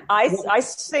so... I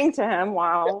sing to him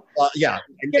while...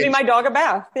 giving my dog a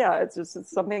bath. Yeah, it's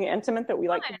something intimate that we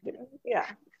like to do. Yeah.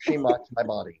 She mocks my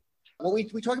body. Well, we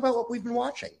talk about what we've been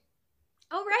watching.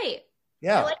 Oh, right.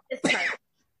 Yeah. I like this part.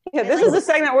 Yeah, this is a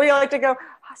segment where you like to go,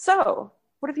 so,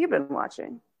 what have you been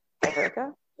watching,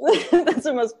 Erica? That's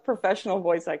the most professional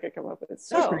voice I could come up with.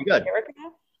 So, that's pretty good. Erica,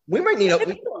 we might need what have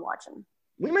you been watching?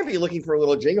 We might be looking for a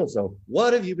little jingle. So,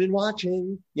 what have you been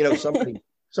watching? You know, somebody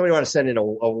want to send in a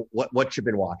what you've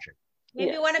been watching.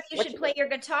 Maybe one of you should play your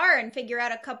guitar and figure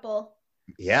out a couple.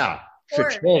 Yeah,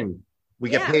 cha-ching. We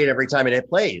get paid every time it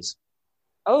plays.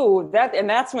 Oh,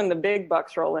 that's when the big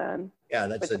bucks roll in. Yeah,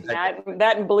 that's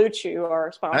that and Blue Chew are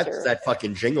our sponsor. That's that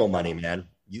fucking jingle money, man.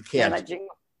 You can't. Yeah, that jingle.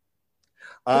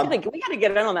 We got to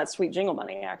get in on that sweet jingle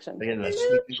money action. Is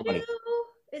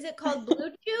it called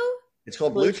Blue Chew? It's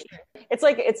called Blue Chew. It's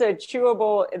a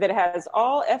chewable that has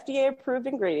all FDA approved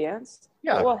ingredients.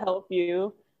 Yeah, that will help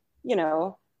you,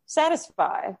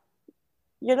 satisfy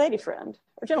your lady friend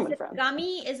or gentleman friend.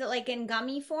 Gummy? Is it like in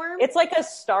gummy form? It's like a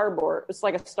starburst. It's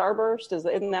like a starburst.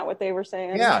 Isn't that what they were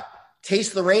saying? Yeah.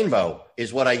 Taste the rainbow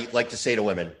is what I like to say to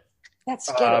women. That's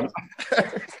scary.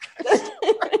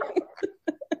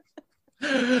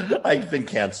 I've been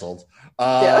canceled.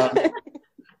 Again,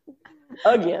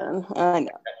 I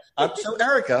know. So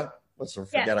Erica, let's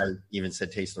forget I even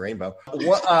said taste the rainbow.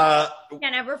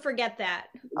 Can't ever forget that.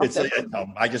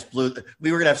 I just blew.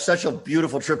 We were gonna have such a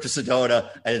beautiful trip to Sedona,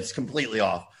 and it's completely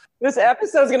off. This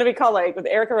episode is gonna be called with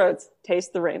Erica Rhodes,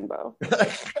 Taste the Rainbow.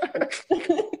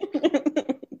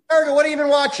 Erica, what have you been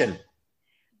watching?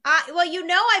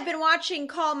 I've been watching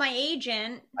Call My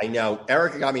Agent. I know.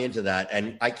 Erica got me into that,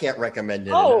 and I can't recommend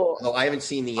it. Oh, I haven't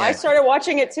seen the end. I started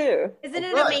watching it too. Isn't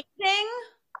it amazing?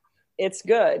 It's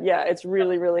good. Yeah, it's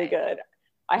really, really good.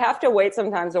 I have to wait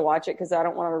sometimes to watch it because I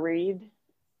don't want to read.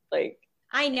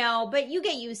 I know, but you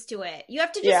get used to it. You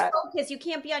have to just focus. You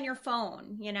can't be on your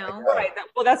phone, Right.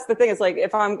 Well, that's the thing. It's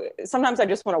sometimes I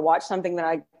just want to watch something that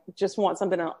I just want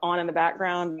something on in the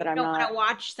background that I'm not. You don't want to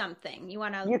watch something.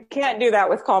 You can't do that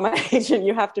with Call My Agent.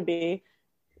 You have to be,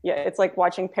 it's like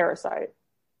watching Parasite.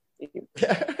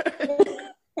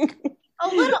 A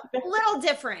little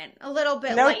different. A little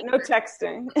bit lighter. No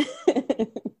texting.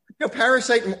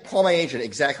 Parasite and Call My Agent,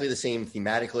 exactly the same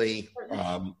thematically.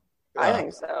 I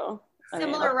think so.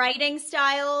 Similar writing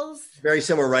styles. Very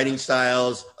similar writing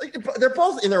styles. They're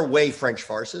both, in their way, French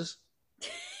farces.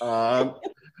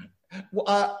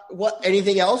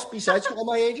 Anything else besides Call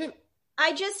My Agent?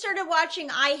 I just started watching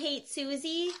I Hate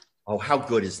Susie. Oh, how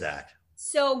good is that?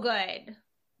 So good.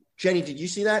 Jenny, did you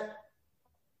see that?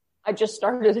 I just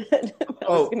started it. I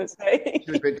was going to say.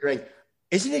 She was great.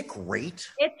 Isn't it great?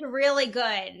 It's really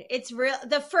good. It's real.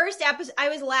 The first episode, I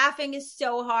was laughing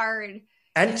so hard.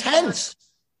 And tense.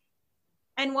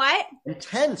 And what?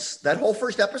 Intense. That whole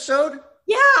first episode?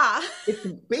 Yeah. It's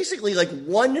basically like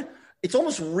it's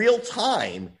almost real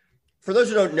time. For those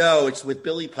who don't know, it's with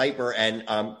Billie Piper and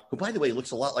who, by the way,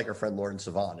 looks a lot like our friend Lauren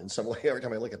Sivan in some way every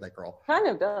time I look at that girl. Kind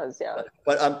of does, yeah.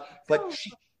 But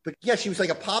she was like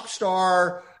a pop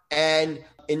star, and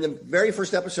in the very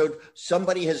first episode,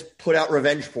 somebody has put out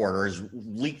revenge porn or has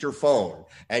leaked her phone,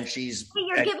 and You're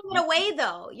giving it away,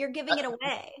 though. You're giving it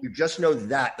away. You just know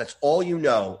that. That's all you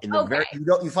know.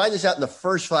 You find this out in the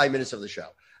first 5 minutes of the show.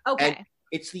 Okay. And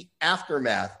it's the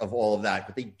aftermath of all of that,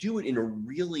 but they do it in a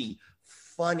really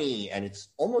funny and it's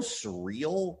almost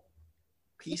surreal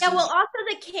piece. Yeah, well,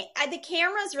 also the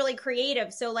camera's really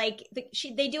creative. So like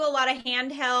they do a lot of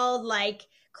handheld like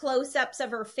close-ups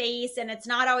of her face, and it's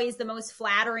not always the most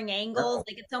flattering angles.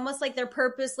 Like it's almost like they're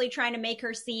purposely trying to make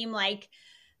her seem like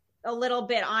a little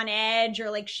bit on edge,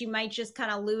 or like she might just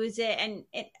kind of lose it, and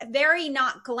it very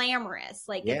not glamorous.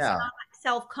 Like it's not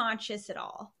self-conscious at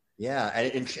all. Yeah,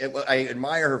 and I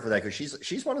admire her for that because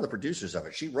she's one of the producers of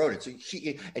it. She wrote it, so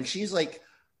she's like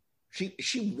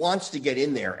she wants to get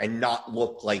in there and not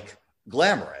look like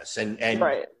glamorous, and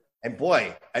right. And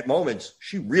boy, at moments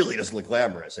she really doesn't look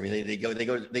glamorous. I mean, they go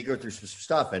through some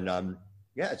stuff, and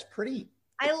it's pretty.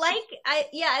 I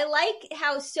like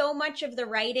how so much of the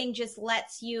writing just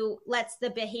lets the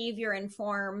behavior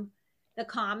inform the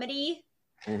comedy.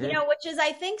 Mm-hmm. You know, which is,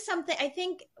 I think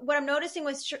what I'm noticing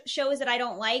with shows that I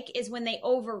don't like is when they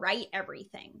overwrite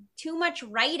everything. Too much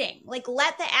writing. Like,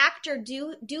 let the actor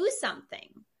do something.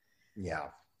 Yeah.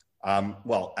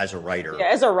 Well, as a writer. Yeah,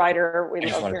 as a writer,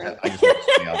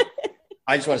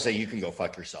 I just want to say you can go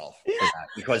fuck yourself for that,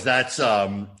 because that's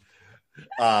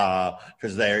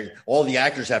because all the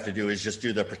actors have to do is just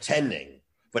do the pretending.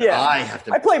 But I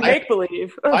play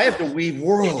make-believe. I have to weave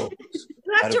worlds.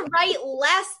 You have to write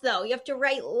less, though. You have to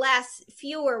write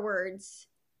fewer words,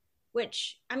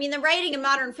 which, I mean, the writing in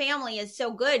Modern Family is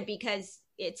so good because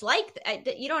it's like,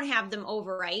 you don't have them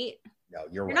overwrite. No,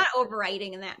 you're right. Not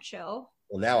overwriting in that show.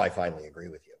 Well, now I finally agree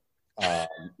with you.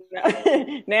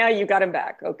 Now you got him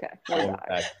back. Okay.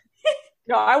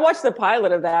 No, I watched the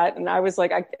pilot of that, and I was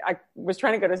like, I was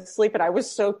trying to go to sleep, and I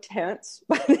was so tense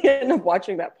by the end of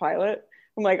watching that pilot.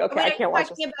 I'm like, okay, I can't watch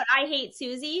this. About I Hate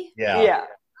Susie? Yeah.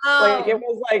 Like it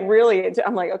was like really,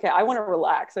 I'm like, okay, I want to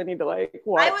relax. I need to like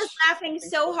watch. I was laughing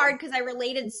so hard because I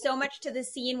related so much to the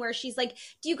scene where she's like,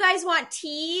 do you guys want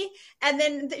tea? And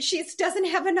then she doesn't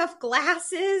have enough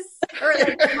glasses or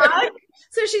like mug.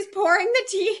 So she's pouring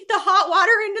the hot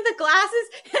water into the glasses,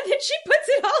 and then she puts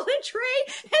it all in a tray,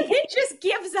 and it just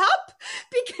gives up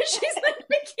because she's like,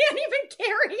 I can't even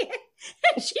carry it.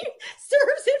 And she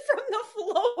serves it from the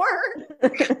floor.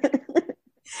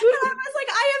 And I was like,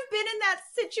 I have been in that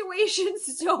situation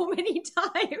so many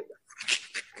times.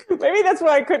 Maybe that's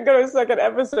why I couldn't go to the second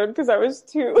episode, because I was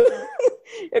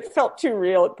it felt too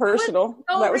real and personal.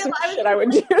 That was some shit I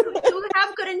would do. You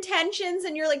have good intentions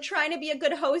and you're like trying to be a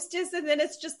good hostess, and then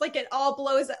it's just like it all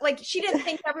blows up. Like she didn't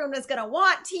think everyone was going to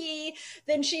want tea.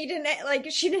 Then she didn't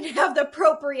have the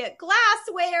appropriate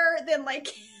glassware. Then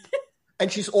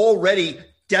and she's already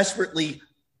desperately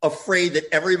afraid that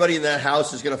everybody in that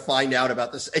house is going to find out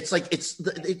about this. It's like it's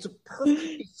a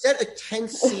perfect set a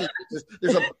tense scene.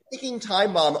 There's a ticking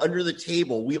time bomb under the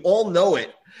table. We all know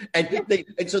it, and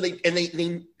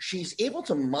she's able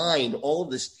to mine all of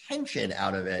this tension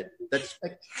out of it. That's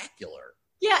spectacular.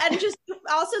 Yeah, and just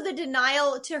also the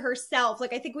denial to herself.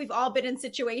 Like I think we've all been in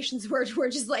situations where we're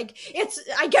just like,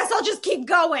 I guess I'll just keep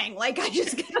going. Like I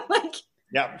just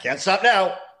yeah, can't stop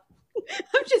now.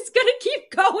 I'm just gonna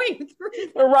keep going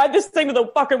through. Or ride this thing till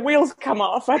the fucking wheels come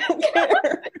off. I don't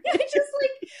care.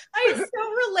 I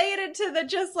so related to the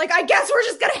I guess we're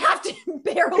just gonna have to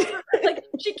barrel through. Like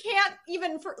she can't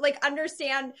even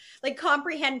understand,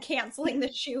 comprehend canceling the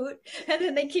shoot, and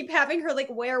then they keep having her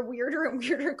wear weirder and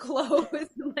weirder clothes.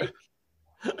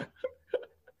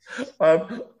 How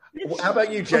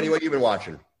about you, Jenny? What have you been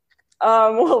watching?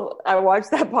 Well, I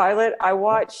watched that pilot. I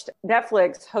watched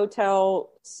Netflix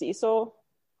Hotel Cecil.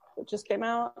 It just came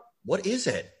out. What is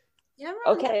it? Yeah.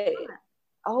 Okay.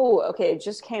 Oh, okay. It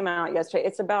just came out yesterday.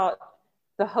 It's about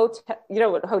the hotel. You know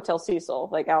what Hotel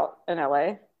Cecil, out in LA?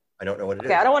 I don't know what it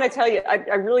is. I don't want to tell you.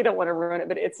 I really don't want to ruin it,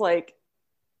 but it's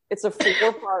a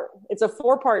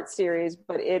 4-part series,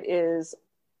 but it is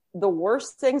the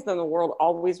worst things in the world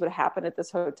always would happen at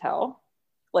this hotel.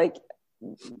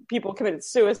 People committed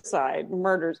suicide,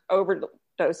 murders,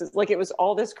 overdoses. It was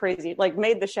all this crazy,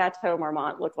 made the Chateau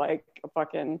Marmont look like a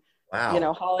fucking,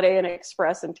 wow. Holiday Inn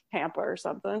Express in Tampa or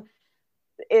something.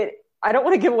 I don't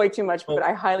want to give away too much, but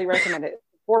I highly recommend it.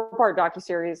 4-part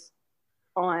docuseries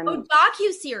on. Oh,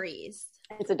 docuseries.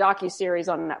 It's a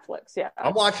docuseries on Netflix. Yeah,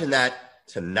 I'm watching that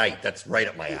tonight. That's right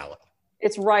up my alley.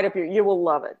 It's right up here. You will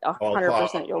love it.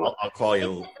 100%. You'll love it. I'll call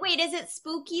you. Is it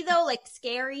spooky though? Like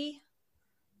scary?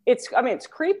 It's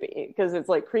creepy because it's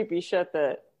like creepy shit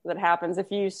that happens. If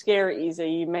you scare easy,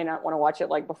 you may not want to watch it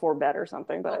like before bed or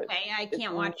something. But okay, I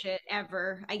can't watch it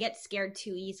ever. I get scared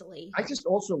too easily. I just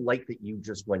also like that you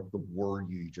just went, the word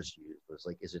you just used was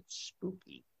like, is it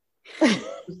spooky?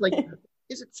 It's like,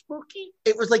 is it spooky?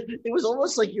 It was like, it was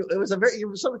almost like you. It was a very.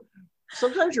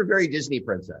 Sometimes you're very Disney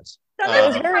princess.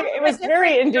 It was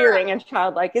very endearing and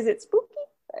childlike. Is it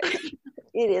spooky?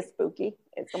 It is spooky.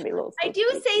 It's gonna be a little spooky. I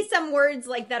do say some words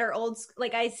like that are old,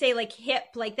 like I say like hip,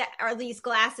 like that. Are these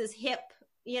glasses hip?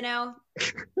 You know,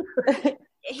 hip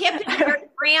is a very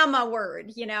grandma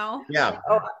word. You know. Yeah.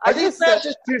 Oh, I think that's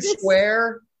just too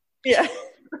square. Yeah.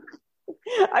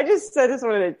 I just said this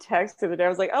one in a text the other day. I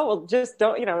was like, oh well, just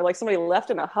don't. Like somebody left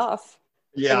in a huff.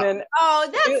 Yeah. And then,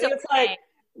 it's like,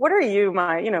 what are you,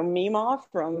 my meme off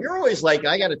from? You're always like,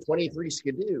 I got a 23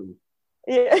 Skidoo.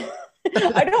 Yeah.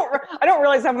 I don't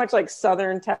realize how much like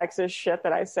Southern Texas shit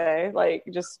that I say. Like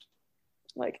just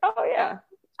like, oh yeah.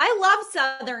 I love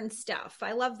Southern stuff.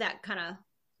 I love that kind of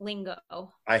lingo.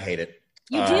 I hate it.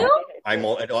 You do? I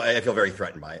feel very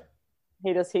threatened by it.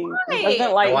 He doesn't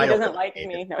like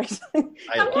me. No,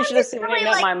 you should have seen me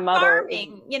met my mother.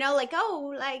 Farming, like,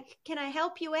 oh, like, can I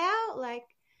help you out? Like,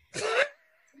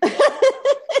 I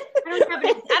don't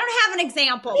have an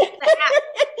example.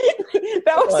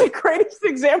 That was the greatest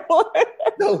example.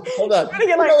 No, hold on. Like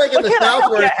in the South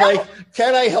where it's like,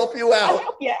 can I help you out?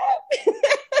 Yeah.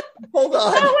 Hold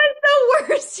on. That was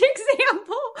the worst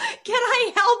example. Can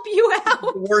I help you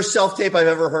out? The worst self-tape I've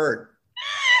ever heard.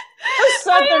 Those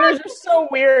Southerners are so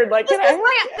weird. Like, that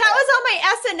was on my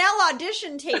SNL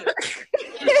audition tape.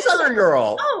 Southern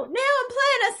girl. Oh, now I'm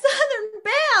playing a Southern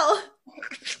belle.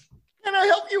 Can I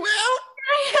help you out? Can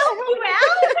I help you out?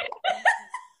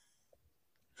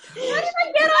 How did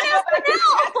I get on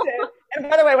SNL? And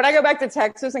by the way, when I go back to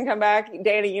Texas and come back,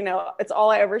 Danny, it's all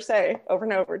I ever say over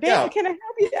and over. Danny, can I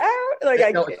help you out? Like,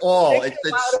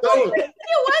 it's so. It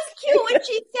was cute when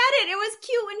she said it. It was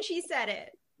cute when she said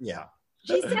it. Yeah.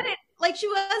 She said it like she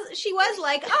was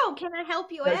like, oh, can I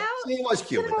help you out? She was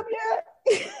cute.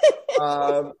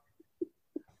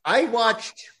 I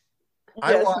watched.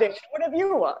 Yes, Dave, what have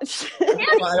you watched?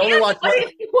 I only watched.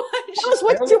 Tell us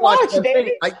what you watched,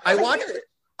 Dave. I watched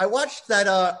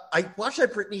that. I watched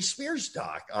that Britney Spears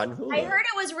doc on Hulu. I heard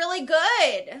it was really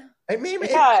good.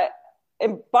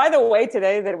 And by the way,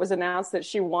 today that it was announced that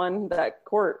she won that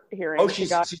court hearing. Oh,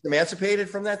 she's emancipated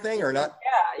from that thing or not?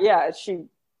 Yeah. She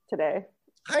today.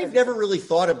 I've never really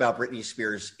thought about Britney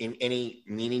Spears in any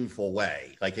meaningful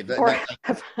way. Like,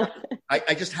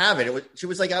 I just haven't. She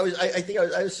was like, I think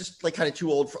I was just like kind of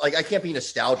too old for, like, I can't be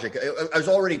nostalgic. I was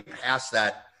already past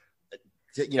that.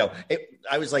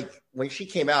 I was like, when she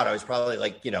came out, I was probably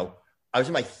like, I was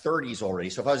in my 30s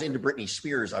already. So if I was into Britney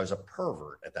Spears, I was a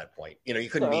pervert at that point. You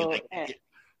couldn't be like, and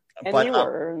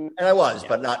I was,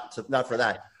 but not for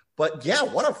that. But yeah,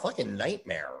 what a fucking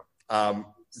nightmare.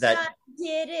 That I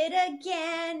did it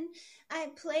again. I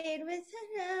played with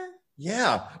her.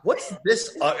 Yeah. What's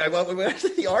this? What's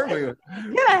the arm movement?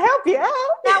 Can I help you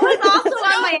out? That was also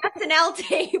on my SNL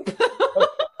tape.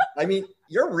 I mean,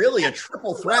 you're really a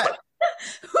triple threat.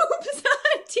 Oops,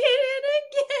 I did it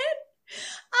again.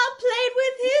 I played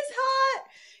with his heart.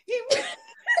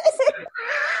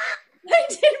 I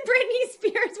did Britney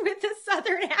Spears with a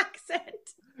Southern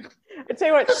accent. I tell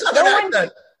you what,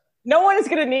 no one is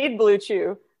going to need Blue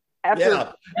Chew.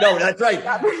 No, that's right.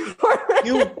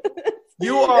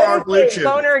 You are our Blue Chew.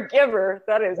 Donor giver.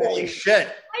 That is holy shit.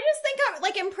 I just think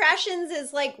like impressions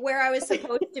is like where I was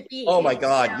supposed to be. Oh my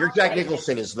God, your Jack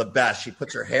Nicholson is the best. She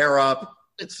puts her hair up.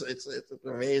 It's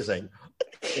amazing.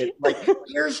 Like,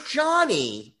 here's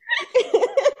Johnny.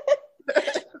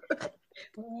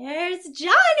 Where's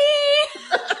Johnny?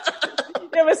 You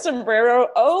have a sombrero.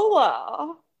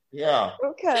 Hola. Yeah.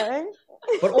 Okay.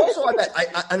 But also on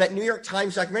that New York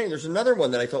Times documentary, there's another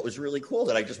one that I thought was really cool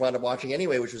that I just wound up watching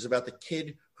anyway, which was about the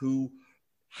kid who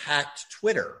hacked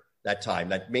Twitter that time,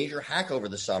 that major hack over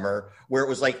the summer, where it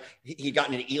was like he'd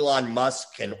gotten an Elon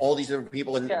Musk and all these different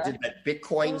people and did that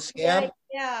Bitcoin scam.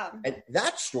 Yeah. And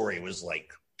that story was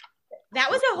like,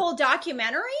 that was a whole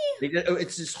documentary?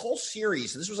 It's this whole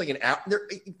series. This was like an hour.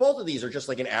 Both of these are just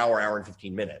like an hour and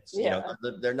 15 minutes. Yeah.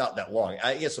 They're not that long.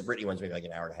 I guess the Britney one's maybe like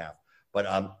an hour and a half. But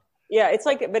yeah, it's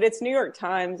like, but it's New York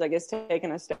Times, I guess,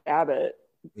 taking a stab at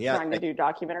trying to do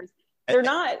documentaries. They're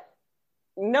not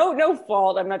no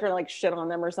fault. I'm not trying to like shit on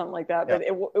them or something like that, but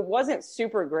it wasn't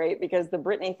super great because the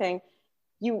Britney thing,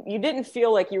 you didn't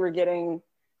feel like you were getting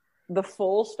the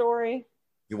full story.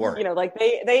 You weren't. You know, like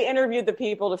they interviewed the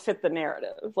people to fit the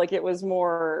narrative. Like it was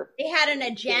more. They had an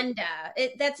agenda.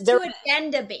 That's too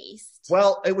agenda based.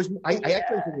 Well, it was. I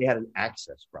actually think they had an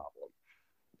access problem.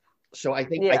 So I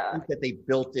think that they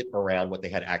built it around what they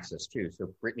had access to.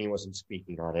 So Britney wasn't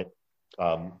speaking on it.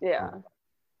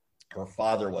 Her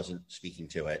father wasn't speaking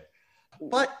to it,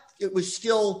 but it was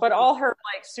still. But all her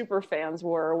like super fans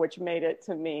were, which made it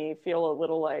to me feel a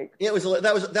little like. It was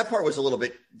that part was a little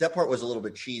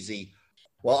bit cheesy.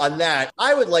 Well, on that,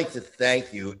 I would like to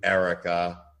thank you,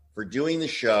 Erica, for doing the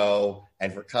show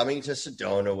and for coming to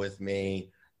Sedona with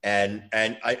me. And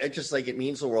I just like, it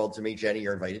means the world to me. Jenny,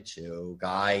 you're invited too.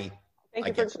 Guy. Thank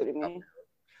you for including me.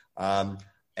 And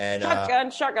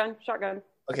shotgun.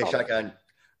 Okay, shotgun.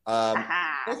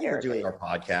 Thank you for doing our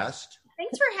podcast.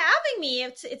 Thanks for having me.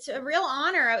 It's a real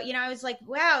honor. You know, I was like,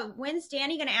 wow, when's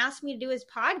Danny going to ask me to do his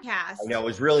podcast? I know it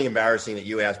was really embarrassing that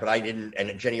you asked, but I didn't.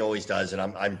 And Jenny always does, and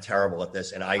I'm terrible at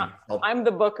this. And I'm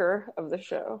the booker of the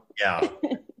show. Yeah,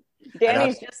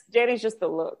 Danny's just the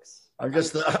looks. I'm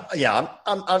just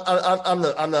I'm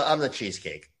the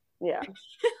cheesecake. Yeah.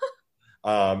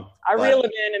 I reel him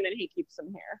in, and then he keeps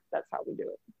them here. That's how we do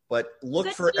it. But look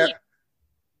for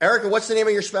Erica. What's the name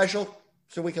of your special?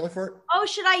 So we can look for it. Oh,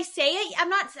 should I say it? I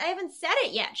haven't said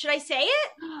it yet. Should I say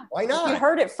it? Why not? You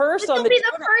heard it first. This will be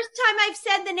the first time I've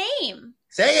said the name.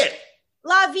 Say it.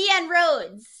 La Vie en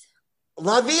Rhodes.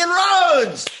 La Vie en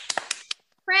Rhodes.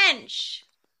 French.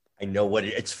 I know what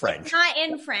it's French. It's not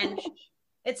in French.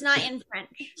 It's not in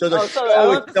French. So the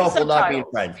show itself will not be in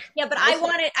French. Yeah, but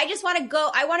I just want to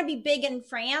go. I want to be big in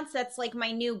France. That's like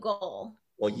my new goal.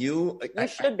 Well, you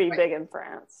should be big in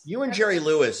France. You and Jerry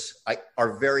Lewis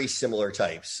are very similar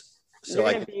types. So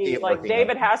I could be like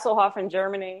David Hasselhoff in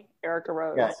Germany, Erica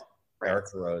Rhodes. Yeah,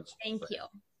 Erica Rhodes. Thank you.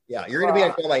 Yeah, you're going to be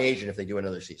on Call My Agent if they do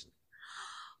another season.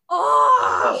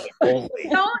 Oh, don't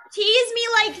tease me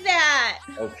like that.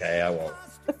 Okay, I won't.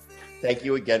 Thank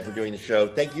you again for doing the show.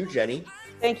 Thank you, Jenny.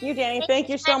 Thank you, Danny. Thank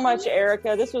you so much,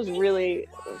 Erica. This was really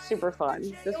super fun.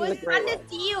 This was a great fun to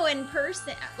see you in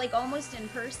person, like almost in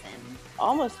person.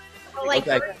 Almost. Well, like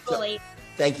virtually. So,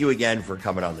 thank you again for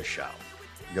coming on the show.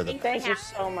 Thank you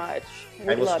so much.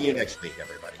 And we'll see you next week,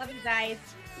 everybody. Love you guys.